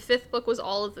 And then the 5th book was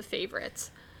all of the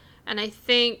favorites. And I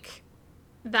think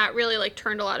that really, like,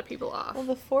 turned a lot of people off. Well,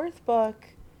 the 4th book,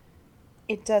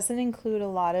 it doesn't include a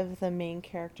lot of the main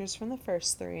characters from the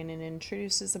first 3, and it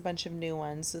introduces a bunch of new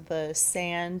ones. The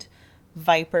Sand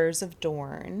Vipers of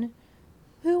Dorne,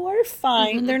 who are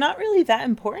fine. They're not really that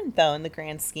important, though, in the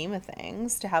grand scheme of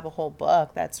things, to have a whole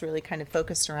book that's really kind of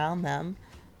focused around them.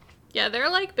 Yeah, their,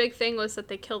 like, big thing was that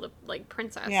they killed a, like,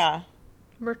 princess. Yeah.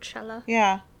 Myrcella.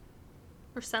 Yeah.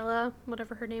 Myrcella,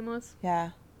 whatever her name was.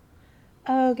 Yeah.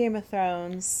 Oh, Game of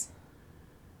Thrones.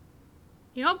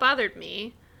 You know what bothered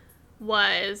me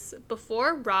was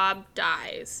before Robb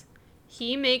dies,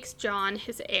 he makes Jon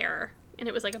his heir. And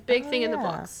it was, like, a big thing in the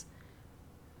books.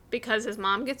 Because his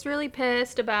mom gets really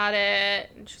pissed about it.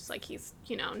 And she's like, he's,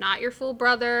 not your full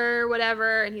brother,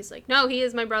 whatever. And he's like, no, he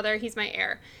is my brother. He's my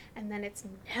heir. And then it's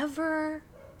never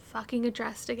fucking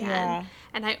addressed again. Yeah.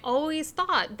 And I always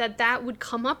thought that would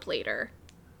come up later.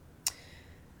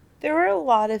 There were a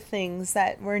lot of things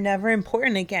that were never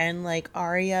important again, like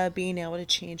Arya being able to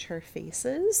change her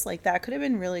faces. Like, that could have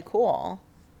been really cool.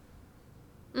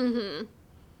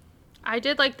 I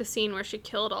did like the scene where she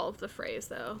killed all of the Freys,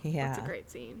 though. Yeah. That's a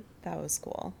great scene. That was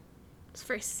cool. It's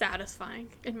very satisfying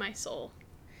in my soul.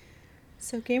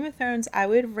 So Game of Thrones, I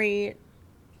would rate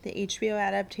the HBO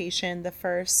adaptation, the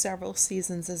first several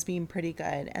seasons, as being pretty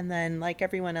good. And then, like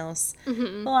everyone else,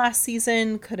 Mm-hmm. the last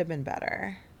season could have been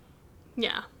better.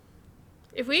 Yeah.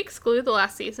 If we exclude the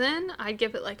last season, I'd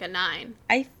give it like a 9.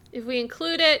 I If we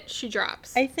include it, she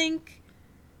drops. I think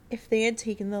if they had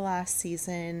taken the last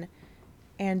season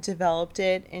and developed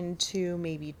it into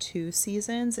maybe 2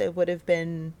 seasons, it would have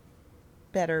been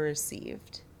better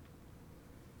received.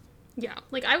 Yeah.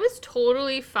 Like, I was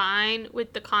totally fine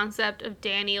with the concept of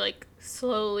Dany, like,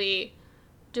 slowly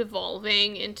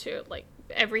devolving into, like,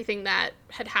 everything that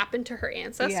had happened to her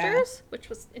ancestors, which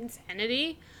was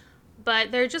insanity.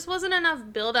 But there just wasn't enough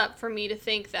buildup for me to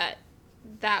think that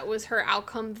that was her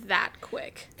outcome that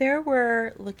quick. There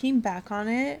were, looking back on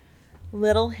it,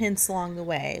 little hints along the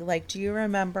way. Like, do you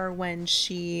remember when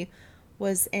she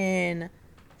was in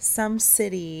some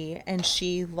city and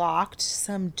she locked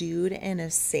some dude in a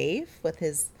safe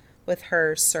with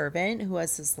her servant who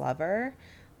was his lover?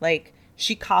 Like,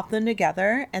 she caught them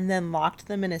together and then locked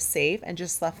them in a safe and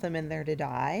just left them in there to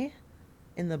die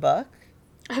in the book.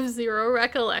 I have zero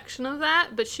recollection of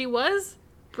that, but she was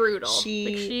brutal.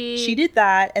 She did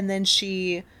that, and then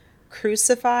she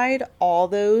crucified all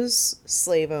those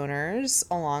slave owners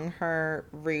along her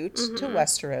route to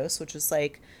Westeros, which was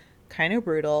like kind of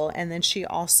brutal. And then she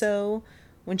also,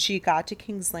 when she got to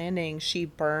King's Landing, she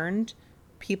burned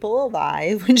people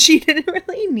alive when she didn't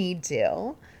really need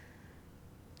to.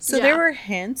 So there were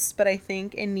hints, but I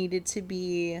think it needed to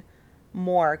be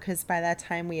more, because by that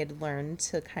time we had learned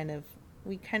to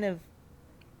we kind of,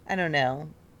 I don't know,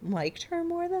 liked her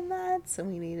more than that, so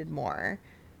we needed more.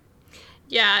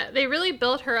 Yeah, they really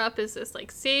built her up as this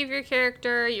like savior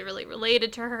character. You really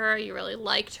related to her, you really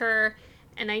liked her,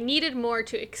 and I needed more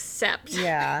to accept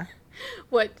Yeah.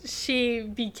 what she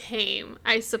became,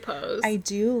 I suppose. I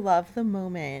do love the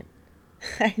moment.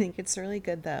 I think it's really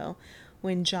good though,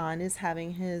 when John is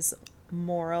having his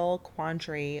moral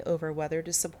quandary over whether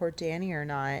to support Dany or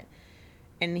not,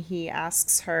 and he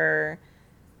asks her,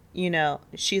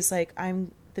 she's like,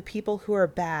 I'm the people who are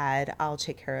bad, I'll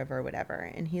take care of or whatever.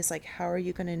 And he's like, how are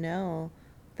you going to know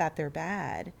that they're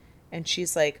bad? And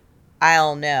she's like,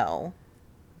 I'll know.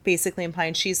 Basically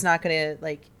implying she's not going to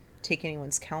like take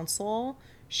anyone's counsel.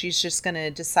 She's just going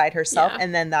to decide herself. Yeah.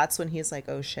 And then that's when he's like,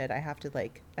 oh shit, I have to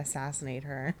like assassinate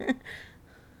her.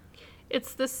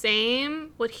 It's the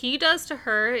same. What he does to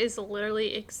her is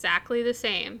literally exactly the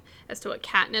same as to what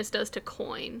Katniss does to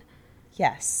Coin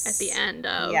Yes. at the end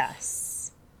of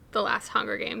Yes. the last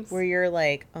Hunger Games. Where you're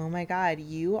like, oh my God,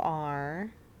 you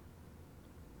are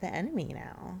the enemy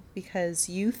now because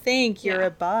you think you're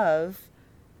above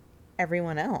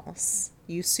everyone else.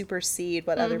 You supersede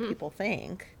what other people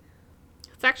think.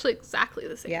 It's actually exactly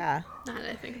the same. Yeah. Now that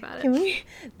I think about it. Can we,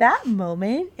 that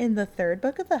moment in the third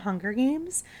book of the Hunger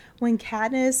Games when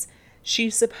Katniss,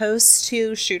 she's supposed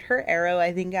to shoot her arrow,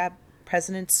 I think at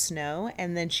President Snow,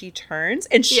 and then she turns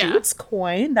and shoots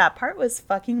Coin. That part was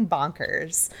fucking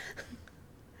bonkers.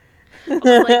 I was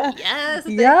like, yes,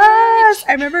 Yes, bitch.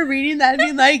 I remember reading that and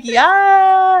being like,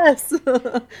 yes.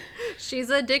 She's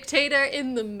a dictator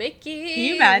in the making. Can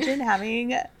you imagine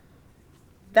having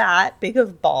that big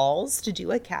of balls to do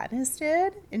what Katniss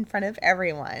did in front of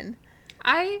everyone?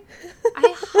 I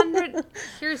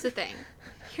Here's the thing.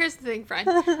 Here's the thing, friend.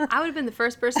 I would have been the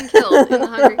first person killed in the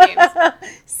Hunger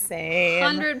Games. Same.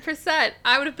 100%.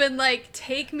 I would have been like,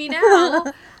 take me now.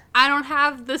 I don't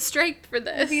have the strength for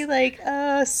this. It'd be like,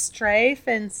 strife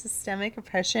and systemic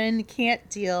oppression, can't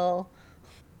deal.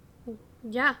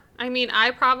 Yeah. I mean,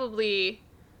 I probably,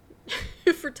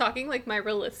 if we're talking like my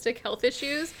realistic health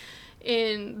issues,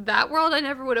 in that world, I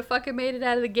never would have fucking made it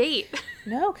out of the gate.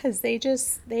 No, because they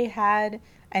had,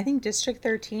 I think District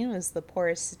 13 was the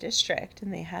poorest district,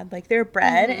 and they had like their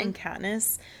bread, and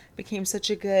Katniss became such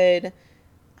a good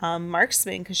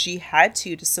marksman because she had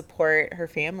to support her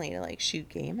family to like shoot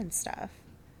game and stuff.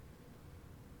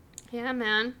 Yeah,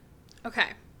 man. Okay.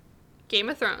 Game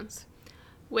of Thrones.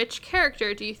 Which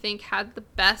character do you think had the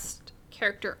best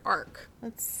character arc?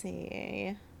 Let's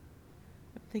see.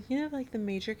 I'm thinking of like the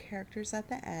major characters at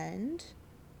the end.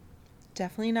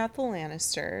 Definitely not the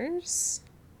Lannisters.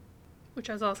 Which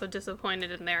I was also disappointed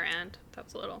in their end. That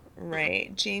was a little...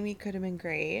 Right. Jaime could have been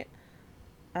great.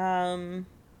 I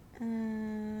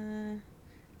mean,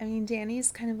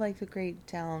 Dany's kind of like the great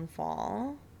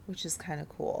downfall, which is kind of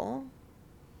cool.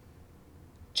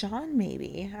 Jon,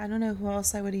 maybe. I don't know who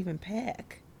else I would even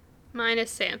pick. Mine is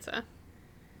Sansa.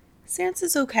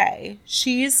 Sansa's okay.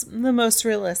 She's the most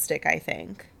realistic, I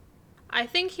think. I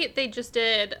think they just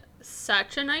did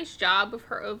such a nice job of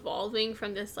her evolving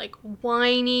from this, like,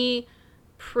 whiny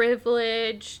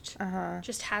privileged,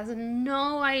 just has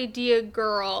no idea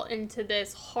girl into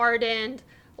this hardened,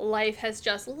 life has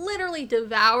just literally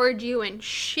devoured you and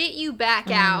shit you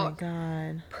back out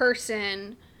God.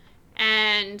 person.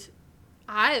 And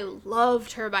I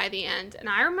loved her by the end. And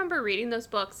I remember reading those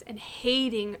books and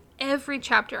hating every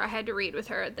chapter I had to read with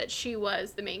her that she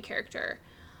was the main character.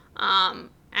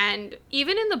 And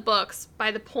even in the books, by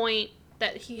the point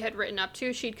that he had written up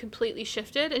to, she'd completely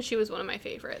shifted, and she was one of my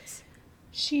favorites.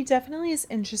 She definitely is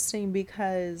interesting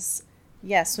because,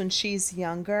 yes, when she's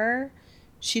younger,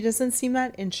 she doesn't seem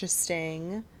that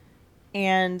interesting.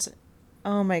 And,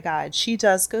 oh my God, she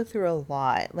does go through a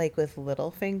lot, like with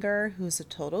Littlefinger, who's a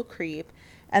total creep.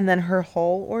 And then her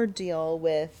whole ordeal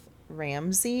with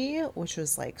Ramsay, which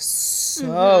was like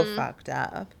so fucked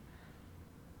up.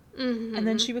 And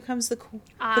then she becomes the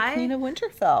Queen of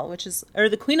Winterfell, or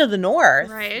the Queen of the North,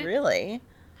 right? Really.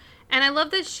 And I love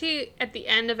that she, at the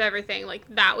end of everything, like,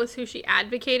 that was who she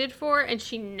advocated for, and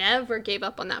she never gave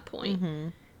up on that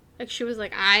point. Like, she was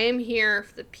like, I am here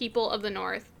for the people of the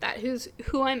North. Who's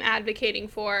who I'm advocating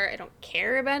for. I don't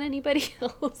care about anybody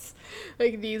else.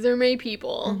 Like, these are my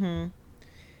people.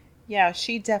 Yeah,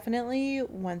 she definitely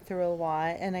went through a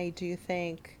lot, and I do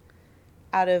think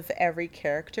out of every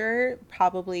character,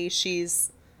 probably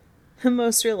she's the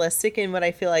most realistic in what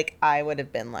I feel like I would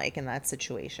have been like in that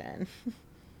situation.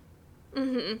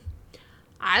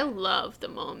 I love the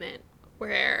moment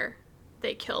where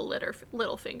they kill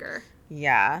Littlefinger.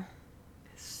 Yeah.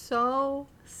 So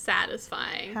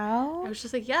satisfying. How? I was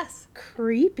just like, yes.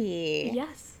 Creepy.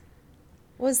 Yes.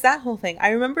 Was that whole thing.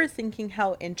 I remember thinking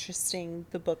how interesting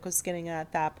the book was getting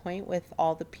at that point with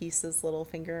all the pieces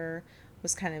Littlefinger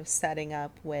was kind of setting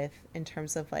up with in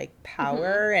terms of like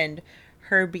power and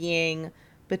her being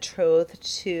betrothed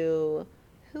to,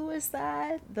 who was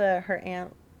that? Her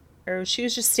aunt, or she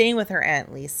was just staying with her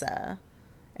Aunt Lisa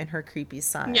and her creepy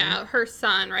son. Yeah, her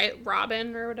son, right?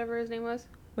 Robin or whatever his name was.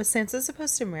 Was Sansa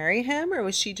supposed to marry him, or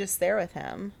was she just there with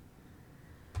him?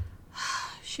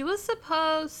 She was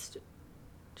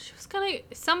gonna,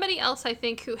 somebody else, I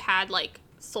think, who had like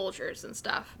soldiers and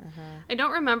stuff. I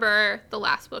don't remember the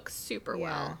last book super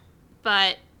well,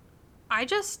 but I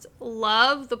just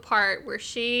love the part where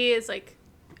she is like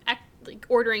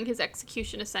ordering his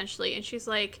execution essentially, and she's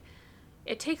like,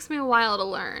 it takes me a while to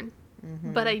learn,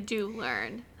 but I do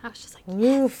learn. I was just like,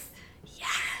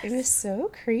 yes. It was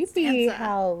so creepy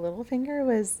how Littlefinger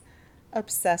was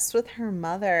obsessed with her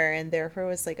mother and therefore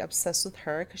was like obsessed with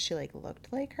her because she like looked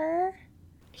like her.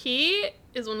 He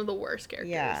is one of the worst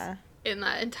characters in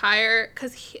that entire,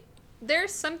 because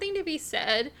there's something to be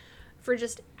said for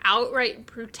just outright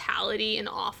brutality and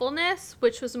awfulness,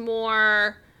 which was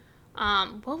more,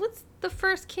 what was the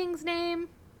first king's name?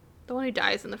 The one who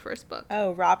dies in the first book.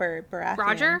 Oh, Robert Baratheon.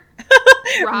 Roger?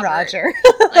 Roger.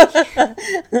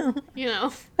 Like, you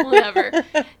know, whatever.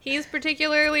 He's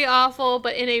particularly awful,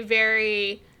 but in a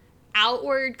very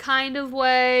outward kind of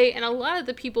way. And a lot of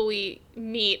the people we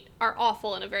meet are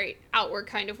awful in a very outward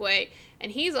kind of way.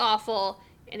 And he's awful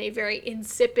in a very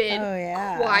insipid,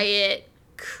 quiet,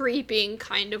 creeping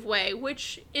kind of way,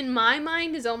 which in my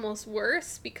mind is almost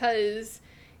worse because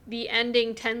the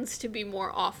ending tends to be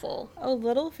more awful. Oh,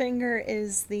 Littlefinger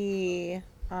is the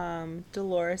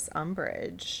Dolores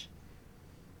Umbridge.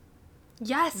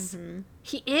 Yes,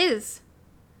 he is.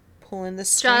 Pulling the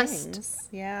strings.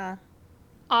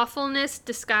 Awfulness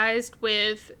disguised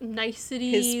with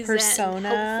niceties, his persona,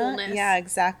 and hopefulness. Yeah,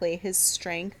 exactly. His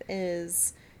strength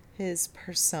is his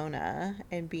persona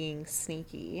and being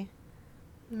sneaky.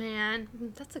 Man,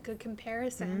 that's a good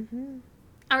comparison.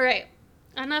 All right.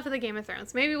 Enough of the Game of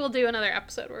Thrones. Maybe we'll do another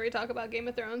episode where we talk about Game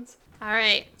of Thrones. All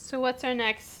right. So what's our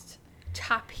next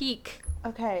topic?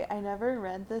 Okay, I never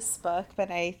read this book, but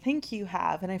I think you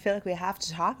have, and I feel like we have to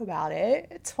talk about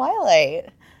it.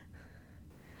 Twilight.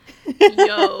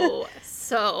 Yo,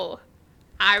 so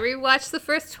I rewatched the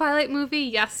first Twilight movie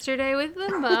yesterday with the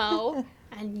Mo,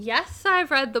 and yes,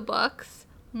 I've read the books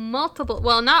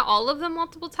well, not all of them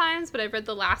multiple times, but I've read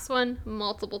the last one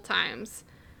multiple times.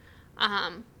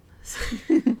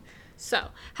 So,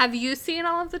 have you seen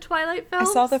all of the Twilight films?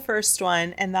 I saw the first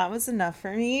one, and that was enough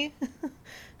for me.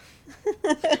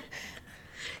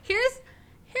 Here's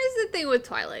the thing with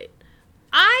Twilight.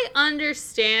 I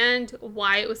understand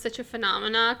why it was such a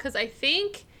phenomenon, because I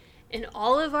think in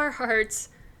all of our hearts,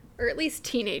 or at least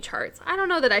teenage hearts, I don't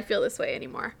know that I feel this way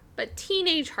anymore, but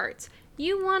teenage hearts,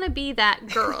 you want to be that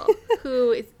girl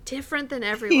who is different than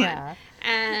everyone. Yeah.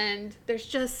 And there's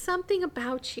just something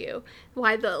about you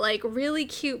why the like really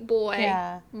cute boy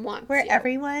wants where you.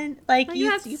 everyone like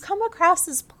you come across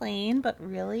as plain, but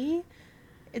really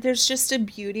There's just a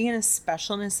beauty and a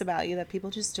specialness about you that people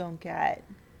just don't get.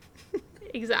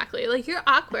 Exactly. Like, you're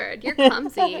awkward, you're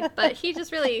clumsy, but he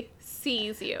just really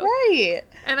sees you. Right.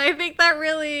 And I think that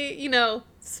really,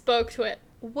 spoke to it.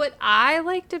 What I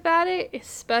liked about it,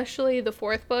 especially the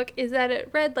fourth book, is that it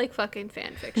read like fucking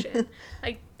fan fiction.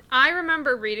 Like, I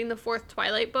remember reading the fourth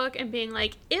Twilight book and being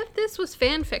like, if this was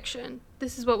fan fiction,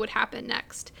 this is what would happen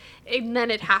next. And then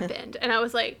it happened. And I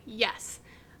was like, yes,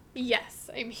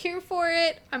 I'm here for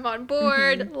it. I'm on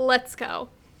board. Let's go.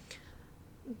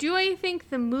 Do I think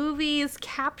the movies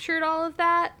captured all of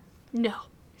that? No.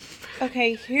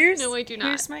 Okay, No, I do not.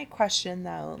 Here's my question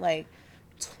though. Like,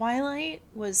 Twilight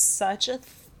was such a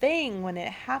thing when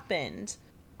it happened.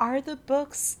 Are the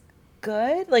books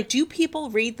good? Like, do people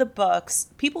read the books?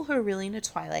 People who are really into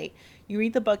Twilight, you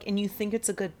read the book and you think it's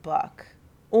a good book,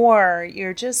 or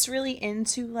you're just really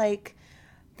into like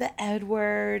the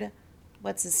Edward,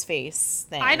 what's his face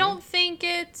thing. I don't think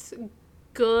it's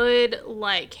good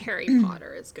like Harry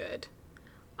Potter is good.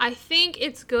 I think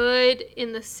it's good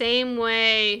in the same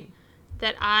way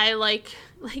that I like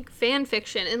fan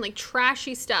fiction and like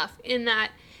trashy stuff, in that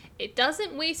it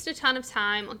doesn't waste a ton of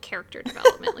time on character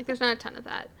development. Like, there's not a ton of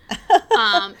that.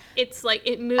 It's like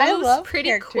it moves I love pretty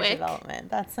character quick. development.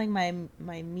 That's like my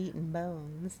meat and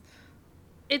bones.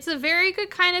 It's a very good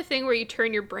kind of thing where you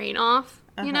turn your brain off,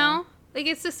 you know? Like,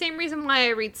 it's the same reason why I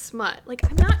read smut. Like,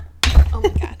 I'm not... Oh, my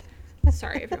God.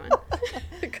 Sorry, everyone.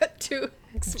 I got too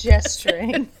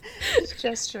gesturing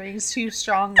too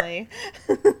strongly.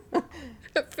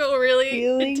 I feel really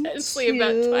Feeling intensely too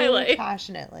about Twilight.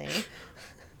 passionately.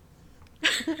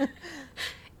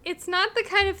 It's not the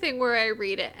kind of thing where I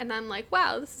read it and I'm like,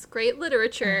 wow, this is great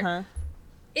literature.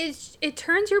 It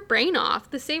turns your brain off.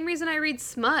 The same reason I read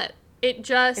smut.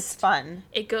 It's fun.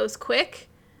 It goes quick.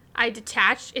 I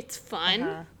detach. It's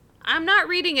fun. I'm not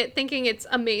reading it thinking it's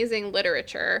amazing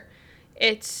literature.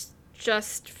 It's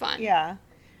just fun. Yeah.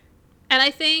 And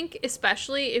I think,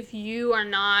 especially if you are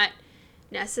not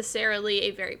necessarily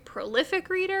a very prolific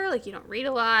reader, like you don't read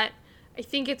a lot, I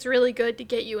think it's really good to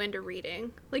get you into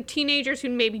reading. Like, teenagers who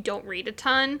maybe don't read a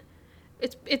ton,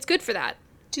 it's good for that.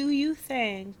 Do you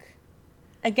think,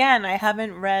 again, I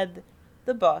haven't read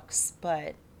the books,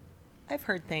 but I've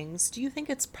heard things. Do you think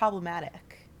it's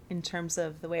problematic in terms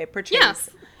of the way it portrays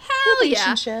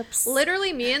relationships? Yeah.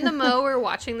 Literally, me and the Mo were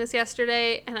watching this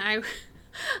yesterday, and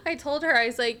I told her, I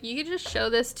was like, you could just show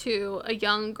this to a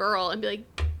young girl and be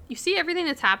like, you see everything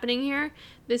that's happening here?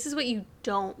 This is what you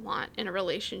don't want in a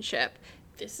relationship.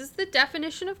 This is the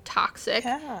definition of toxic.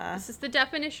 Yeah. This is the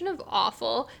definition of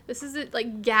awful. This is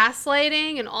like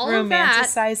gaslighting and all of that.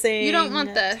 Romanticizing. You don't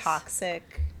want this.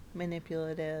 Toxic,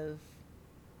 manipulative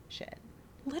shit.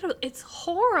 Literally, it's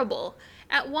horrible.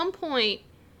 At one point,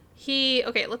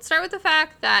 let's start with the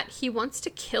fact that he wants to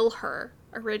kill her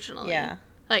originally. Yeah.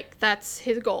 Like, that's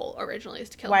his goal originally, is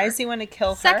to kill her. Why does he want to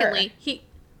kill her? Secondly,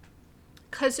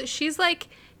 because she's like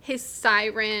his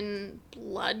siren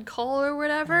blood call or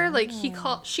whatever. Like, she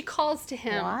calls to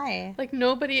him. Why? Like,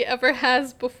 nobody ever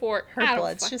has before. Her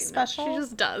blood's just special? She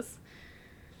just does.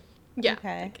 Yeah.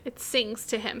 Okay. Like, it sings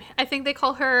to him. I think they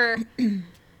call her...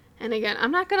 And again,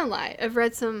 I'm not going to lie. I've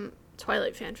read some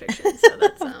Twilight fan fiction, so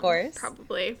that's of course.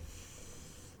 Probably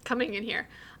coming in here.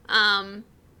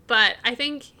 But I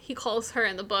think he calls her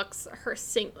in the books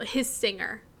his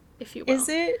singer, if you will. Is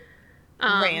it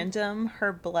random,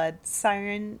 her blood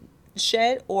siren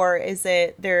shit, or is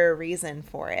there a reason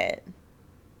for it?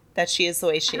 That she is the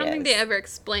way she is? I don't think they ever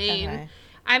explain. Okay.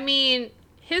 I mean,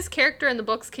 his character in the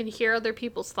books can hear other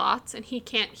people's thoughts, and he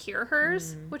can't hear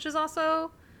hers, which is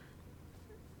also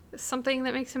something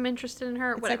that makes him interested in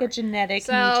her. It's whatever. like a genetic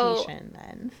mutation,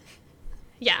 then.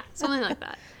 Yeah, something like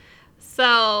that.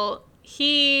 So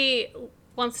he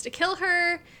wants to kill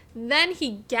her. Then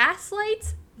he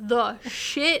gaslights the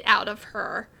shit out of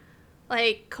her.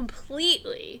 Like,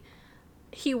 completely.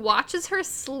 He watches her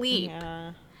sleep.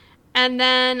 Yeah. And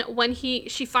then when she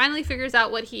finally figures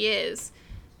out what he is,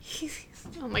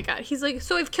 oh my God, he's like,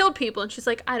 so I've killed people. And she's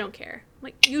like, I don't care. I'm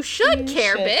like, you should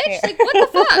care, bitch. Care. Like, what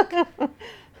the fuck?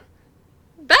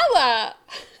 Bella!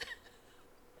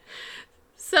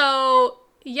 So,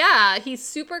 yeah, he's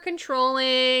super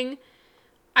controlling.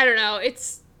 I don't know.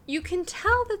 You can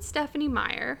tell that Stephenie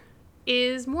Meyer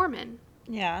is Mormon.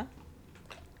 Yeah.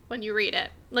 When you read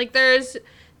it. Like,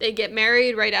 they get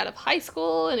married right out of high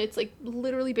school, and it's like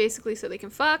literally basically so they can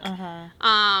fuck.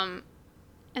 And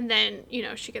then,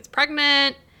 she gets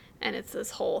pregnant, and it's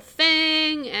this whole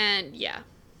thing, and yeah.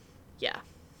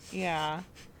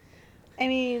 I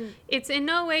mean, it's in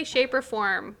no way, shape, or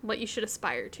form what you should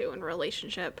aspire to in a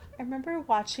relationship. I remember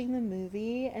watching the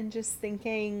movie and just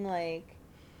thinking, like,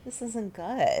 This isn't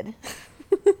good.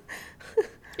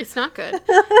 It's not good.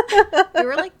 We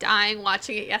were like dying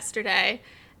watching it yesterday.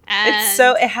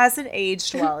 It hasn't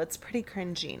aged well. It's pretty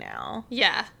cringy now.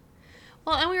 Yeah.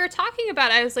 Well, and we were talking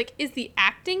about it. I was like, is the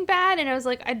acting bad? And I was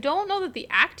like, I don't know that the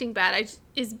acting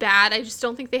is bad. I just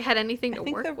don't think they had anything to work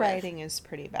with. I think the writing is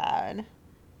pretty bad.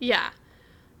 Yeah.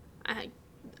 I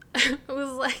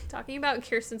was like talking about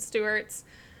Kirsten Stewart's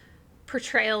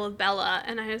portrayal of Bella,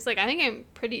 and I was like, I think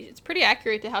it's pretty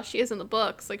accurate to how she is in the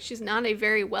books. Like, she's not a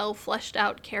very well fleshed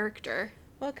out character.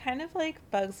 Well, it kind of like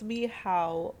bugs me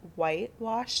how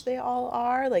whitewashed they all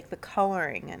are, like the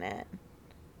coloring in it.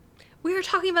 We were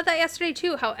talking about that yesterday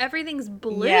too, how everything's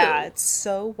blue. Yeah, it's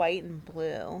so white and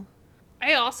blue.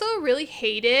 I also really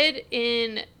hated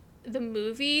in the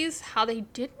movies how they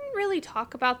didn't really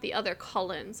talk about the other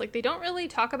Cullens. Like, they don't really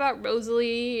talk about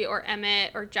Rosalie or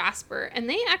Emmett or Jasper, and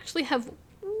they actually have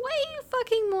way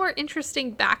fucking more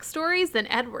interesting backstories than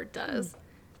Edward does.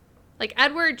 Like,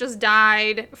 Edward just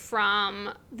died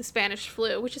from the Spanish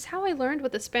flu, which is how I learned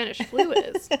what the Spanish flu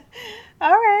is.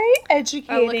 All right,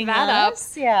 educating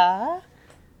us. Yeah.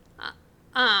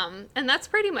 And that's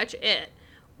pretty much it.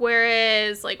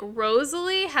 Whereas, like,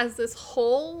 Rosalie has this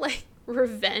whole, like,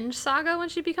 revenge saga when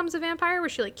she becomes a vampire, where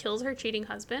she, like, kills her cheating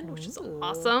husband, which is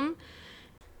awesome.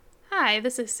 Hi,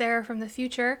 this is Sarah from the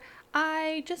future.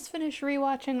 I just finished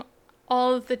rewatching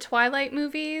all of the Twilight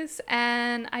movies,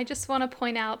 and I just want to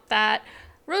point out that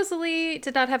Rosalie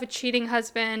did not have a cheating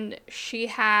husband. She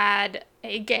had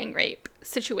a gang rape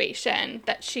situation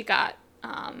that she got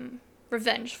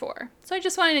revenge for. So I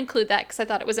just wanted to include that because I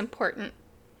thought it was important.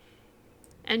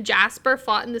 And Jasper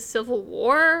fought in the Civil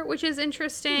War, which is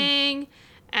interesting.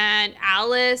 And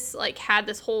Alice, like, had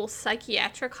this whole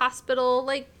psychiatric hospital,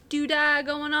 like, doodah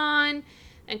going on.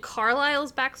 And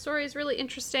Carlisle's backstory is really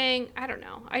interesting. I don't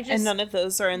know. And none of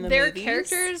those are in the movies. Their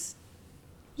characters...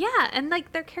 Yeah, and,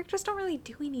 like, their characters don't really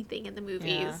do anything in the movies.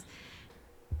 Yeah.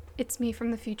 It's me from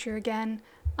the future again.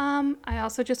 I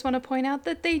also just want to point out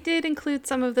that they did include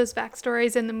some of those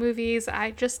backstories in the movies.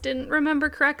 I just didn't remember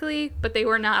correctly, but they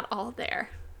were not all there.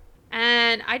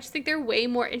 And I just think they're way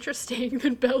more interesting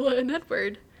than Bella and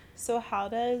Edward. So how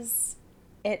does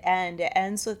it end? It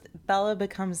ends with Bella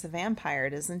becomes a vampire,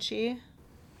 doesn't she?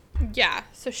 Yeah,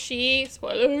 so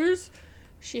spoilers,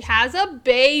 she has a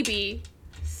baby.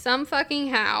 Some fucking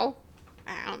how.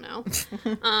 I don't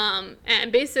know.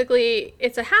 And basically,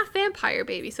 it's a half vampire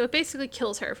baby, so it basically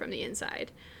kills her from the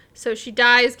inside. So she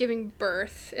dies giving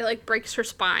birth. It, like, breaks her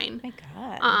spine. Oh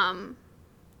my God.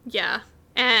 Yeah.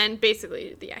 And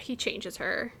basically, yeah, he changes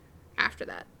her after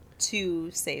that.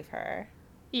 To save her.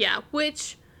 Yeah,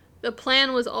 which the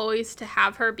plan was always to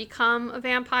have her become a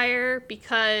vampire,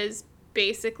 because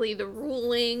basically the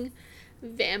ruling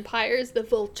vampires, the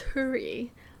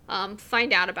Volturi,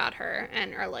 find out about her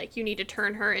and are like, you need to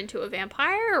turn her into a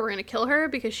vampire or we're going to kill her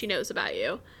because she knows about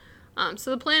you.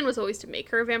 So the plan was always to make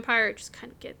her a vampire. It just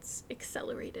kind of gets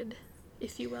accelerated,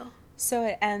 if you will. So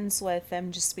it ends with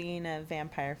them just being a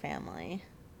vampire family.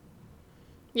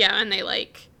 Yeah, and they,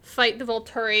 like, fight the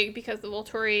Volturi because the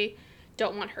Volturi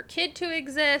don't want her kid to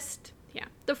exist. Yeah.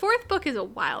 The fourth book is a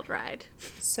wild ride.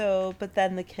 So, but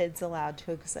then the kid's allowed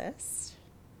to exist?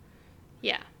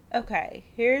 Yeah. Okay,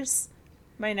 here's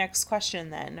my next question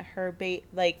then.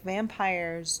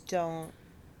 Vampires don't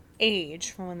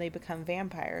age from when they become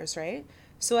vampires, right?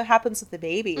 So what happens with the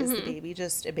baby? Is the baby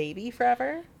just a baby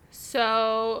forever?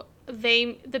 So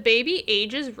the baby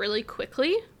ages really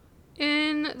quickly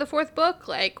in the fourth book,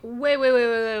 like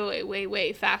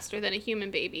way faster than a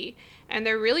human baby. And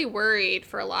they're really worried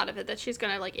for a lot of it that she's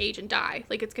going to, like, age and die.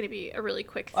 Like, it's going to be a really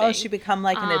quick thing. Oh, she become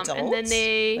like an adult? And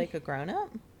then like a grown-up?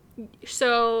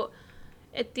 So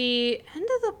at the end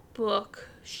of the book,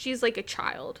 she's like a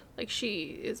child. Like,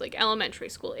 she is like elementary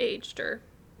school aged or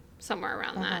somewhere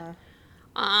around that.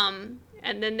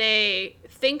 And then they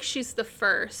think she's the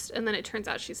first, and then it turns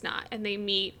out she's not. And they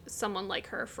meet someone like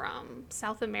her from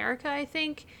South America, I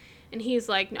think. And he's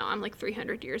like, no, I'm like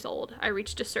 300 years old. I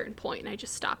reached a certain point and I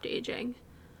just stopped aging.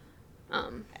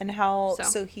 And how,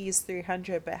 so he's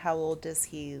 300, but how old does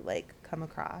he, like, come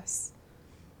across?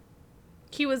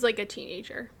 He was like a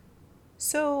teenager.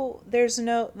 So there's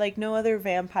no other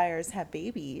vampires have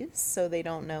babies, so they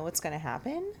don't know what's going to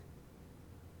happen?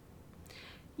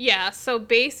 Yeah, so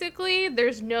basically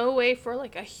there's no way for,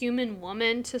 like, a human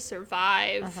woman to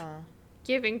survive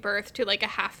giving birth to, like, a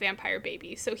half vampire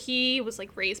baby. So he was,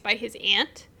 like, raised by his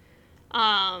aunt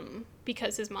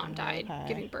because his mom died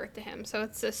giving birth to him. So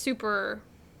it's a super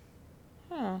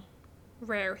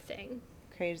rare thing.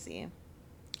 Crazy.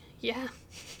 Yeah.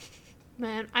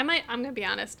 Man, I'm going to be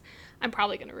honest. I'm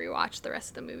probably going to rewatch the rest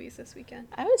of the movies this weekend.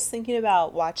 I was thinking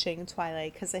about watching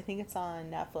Twilight because I think it's on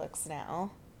Netflix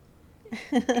now.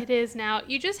 It is now.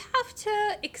 You just have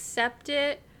to accept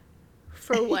it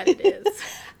for what it is.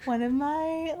 One of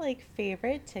my like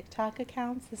favorite TikTok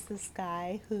accounts is this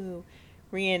guy who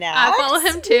reenacts. I follow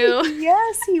him too.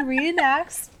 Yes, he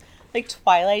reenacts like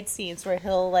Twilight scenes where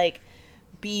he'll like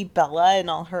be Bella and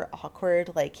all her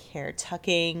awkward like hair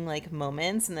tucking like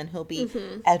moments, and then he'll be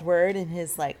Edward and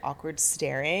his like awkward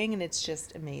staring, and it's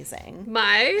just amazing.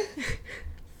 My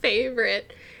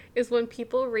favorite is when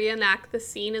people reenact the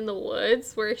scene in the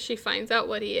woods where she finds out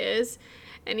what he is,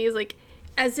 and he's like,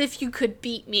 as if you could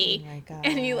beat me. Oh my God.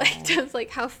 And he like does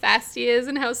like how fast he is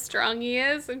and how strong he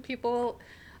is, and people,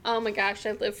 oh my gosh,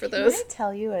 I live for those. Can I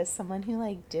tell you, as someone who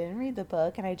like didn't read the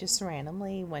book and I just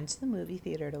randomly went to the movie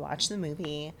theater to watch the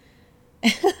movie,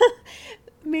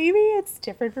 maybe it's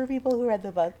different for people who read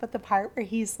the book, but the part where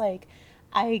he's like,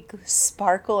 I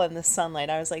sparkle in the sunlight,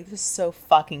 I was like, this is so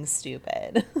fucking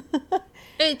stupid.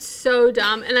 It's so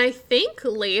dumb. And I think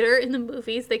later in the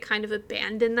movies they kind of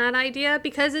abandon that idea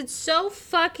because it's so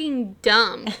fucking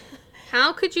dumb.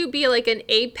 How could you be like an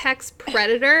apex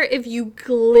predator if you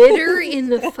glitter in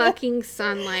the fucking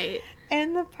sunlight?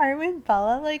 And the part when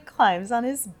Bella like climbs on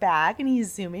his back and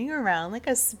he's zooming around like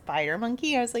a spider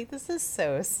monkey, I was like, this is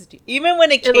so stupid. Even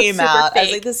when it came out, I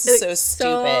was like, this is so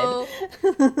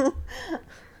stupid.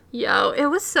 Yo, it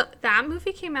was so... That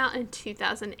movie came out in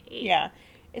 2008. Yeah.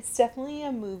 It's definitely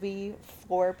a movie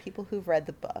for people who've read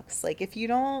the books. Like, if you're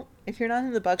not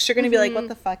in the books, you're going to be like, what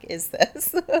the fuck is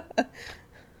this?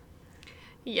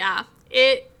 Yeah.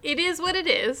 It is what it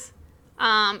is.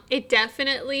 It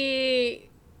definitely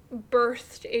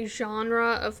birthed a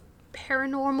genre of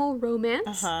paranormal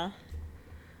romance.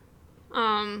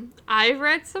 I've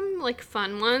read some, like,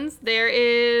 fun ones. There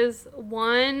is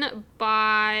one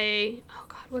by... Oh,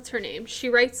 God, what's her name? She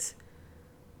writes...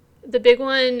 The big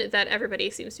one that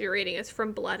everybody seems to be reading is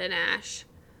From Blood and Ash.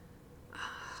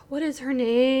 What is her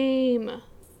name?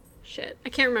 Shit, I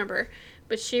can't remember.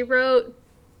 But she wrote...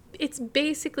 It's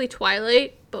basically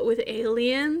Twilight, but with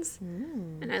aliens.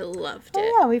 And I loved it.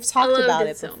 Oh, yeah, we've talked about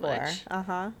it so before.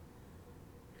 Much.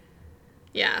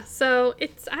 Yeah, so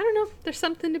it's... I don't know. There's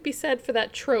something to be said for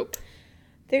that trope.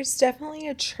 There's definitely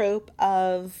a trope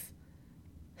of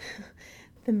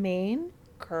the main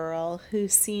girl who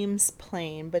seems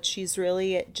plain, but she's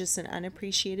really just an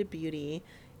unappreciated beauty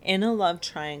in a love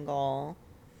triangle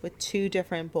with two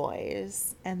different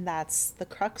boys, and that's the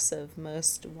crux of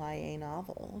most YA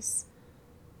novels.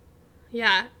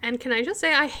 Yeah, and can I just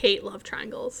say I hate love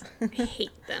triangles. I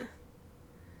hate them.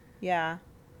 Yeah.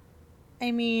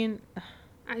 I mean,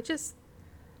 I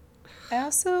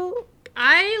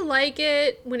like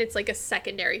it when it's like a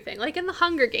secondary thing. Like in the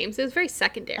Hunger Games, it was very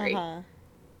secondary.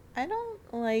 I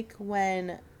don't like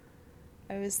when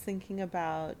I was thinking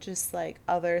about just like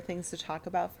other things to talk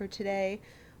about for today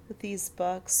with these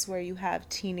books where you have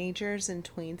teenagers and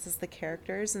tweens as the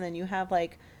characters and then you have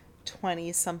like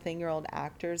 20-something-year-old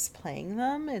actors playing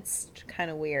them. It's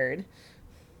kind of weird.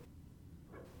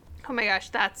 Oh my gosh,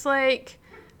 that's like...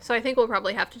 So I think we'll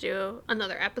probably have to do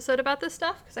another episode about this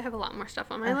stuff because I have a lot more stuff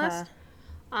on my list.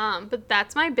 But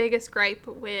that's my biggest gripe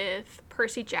with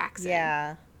Percy Jackson.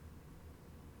 Yeah.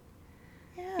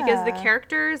 Because the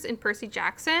characters in Percy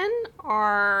Jackson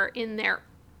are in their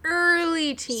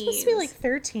early teens. It's supposed to be like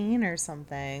 13 or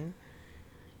something.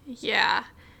 Yeah.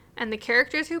 And the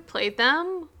characters who played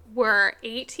them were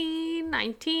 18,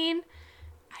 19.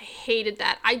 I hated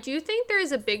that. I do think there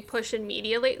is a big push in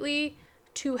media lately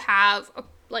to have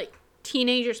like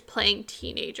teenagers playing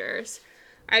teenagers.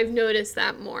 I've noticed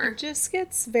that more. It just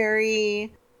gets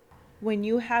very... When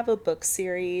you have a book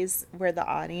series where the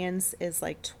audience is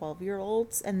like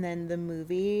 12-year-olds and then the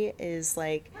movie is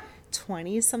like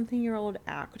 20-something-year-old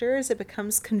actors, it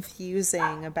becomes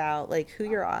confusing about like who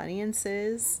your audience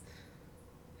is,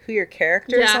 who your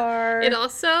characters are. It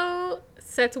also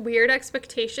sets weird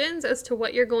expectations as to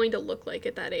what you're going to look like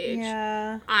at that age.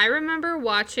 Yeah. I remember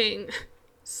watching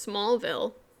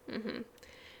Smallville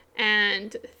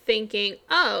and thinking,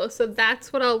 oh, so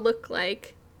that's what I'll look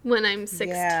like when I'm 16.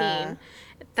 Yeah.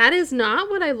 That is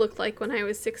not what I looked like when I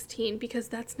was 16 because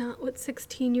that's not what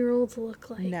 16-year-olds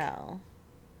look like. No.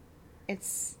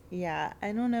 It's, yeah,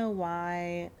 I don't know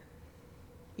why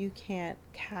you can't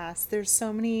cast. There's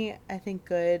so many, I think,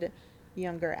 good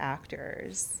younger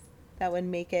actors that would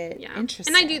make it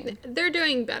interesting. And they're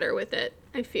doing better with it,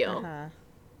 I feel.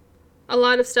 A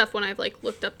lot of stuff when I've like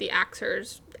looked up the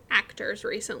actors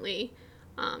recently,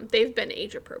 they've been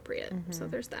age appropriate. So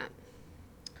there's that.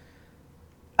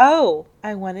 Oh,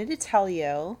 I wanted to tell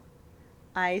you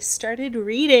I started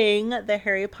reading the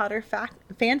Harry Potter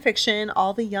fan fiction,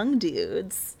 All the Young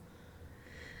Dudes.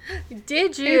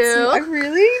 Did you? I'm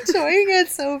really enjoying it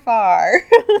so far.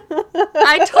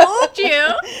 I told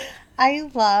you. I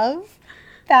love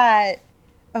that.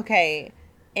 Okay,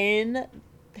 in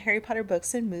Harry Potter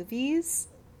books and movies,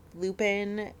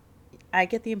 Lupin, I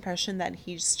get the impression that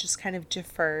he's just kind of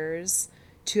defers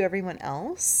to everyone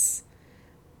else.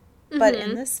 But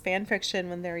in this fan fiction,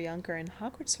 when they're younger in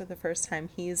Hogwarts for the first time,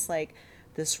 he's like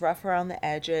this rough around the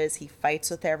edges. He fights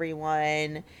with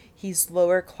everyone. He's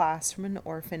lower class from an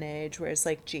orphanage, whereas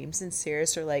like James and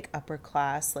Sirius are like upper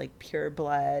class, like pure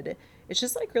blood. It's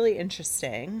just like really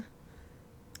interesting.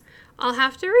 I'll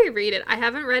have to reread it. I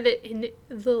haven't read it in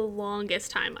the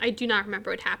longest time. I do not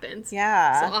remember what happens.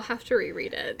 Yeah. So I'll have to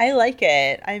reread it. I like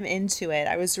it. I'm into it.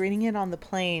 I was reading it on the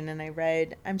plane and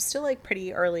I'm still like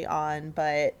pretty early on,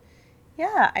 but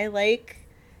yeah,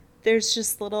 there's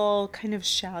just little kind of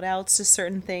shout outs to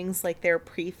certain things, like their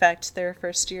prefect their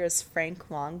first year is Frank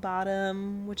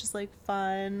Longbottom, which is like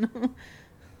fun.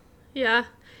 Yeah.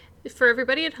 For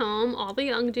everybody at home, All the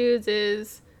Young Dudes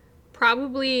is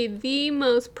probably the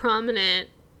most prominent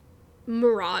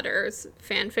Marauders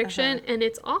fan fiction, and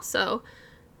it's also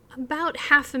about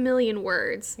 500,000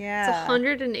 words. Yeah. It's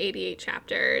 188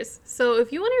 chapters. So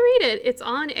if you want to read it, it's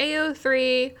on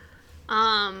AO3.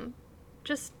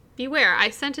 Just beware.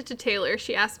 I sent it to Taylor.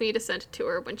 She asked me to send it to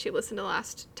her when she listened to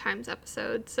last time's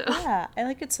episode. So Yeah, I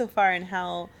like it so far, and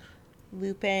how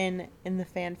Lupin in the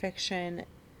fan fiction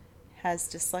has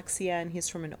dyslexia and he's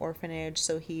from an orphanage,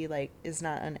 so he like is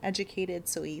not uneducated,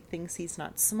 so he thinks he's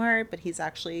not smart, but he's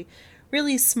actually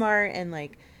really smart. And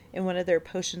like in one of their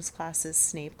potions classes,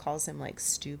 Snape calls him like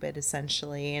stupid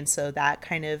essentially, and so that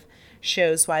kind of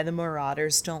shows why the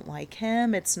Marauders don't like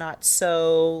him. It's not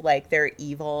so like they're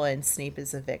evil and Snape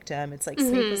is a victim. It's like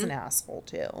Snape is an asshole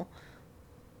too.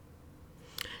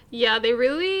 yeah, they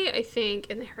really, I think,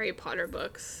 in the Harry Potter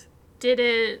books,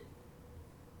 didn't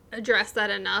address that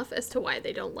enough as to why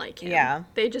they don't like him. Yeah.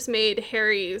 They just made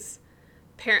Harry's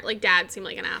parent, like dad, seem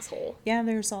like an asshole. Yeah,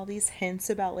 there's all these hints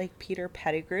about like Peter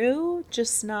Pettigrew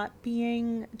just not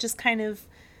being, just kind of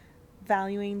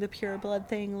valuing the pure blood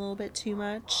thing a little bit too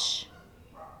much.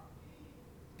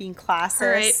 Being classist. All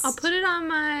right, I'll put it on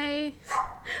my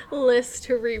list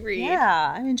to reread.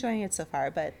 Yeah, I'm enjoying it so far,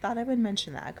 but thought I would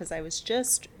mention that because I was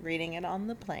just reading it on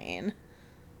the plane.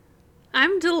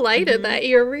 I'm delighted that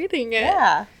you're reading it.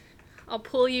 Yeah. I'll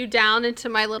pull you down into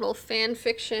my little fan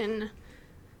fiction,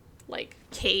 like,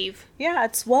 cave. Yeah,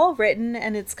 it's well written,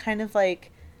 and it's kind of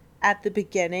like at the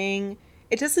beginning,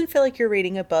 it doesn't feel like you're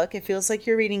reading a book. It feels like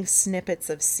you're reading snippets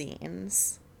of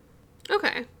scenes.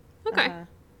 Okay.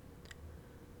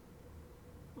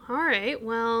 All right,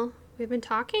 well, we've been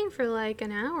talking for like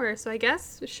an hour, so I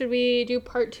guess, should we do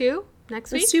part 2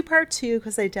 next week? Let's do part 2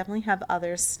 because I definitely have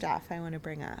other stuff I want to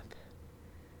bring up.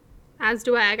 As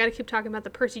do I. I gotta keep talking about the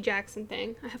Percy Jackson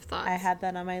thing. I have thoughts. I had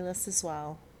that on my list as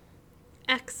well.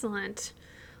 Excellent.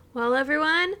 Well,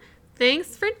 everyone,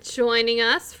 thanks for joining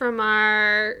us from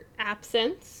our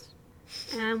absence,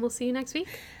 and we'll see you next week.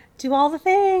 Do all the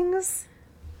things.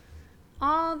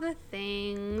 All the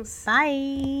things.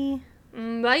 Bye.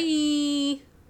 Bye.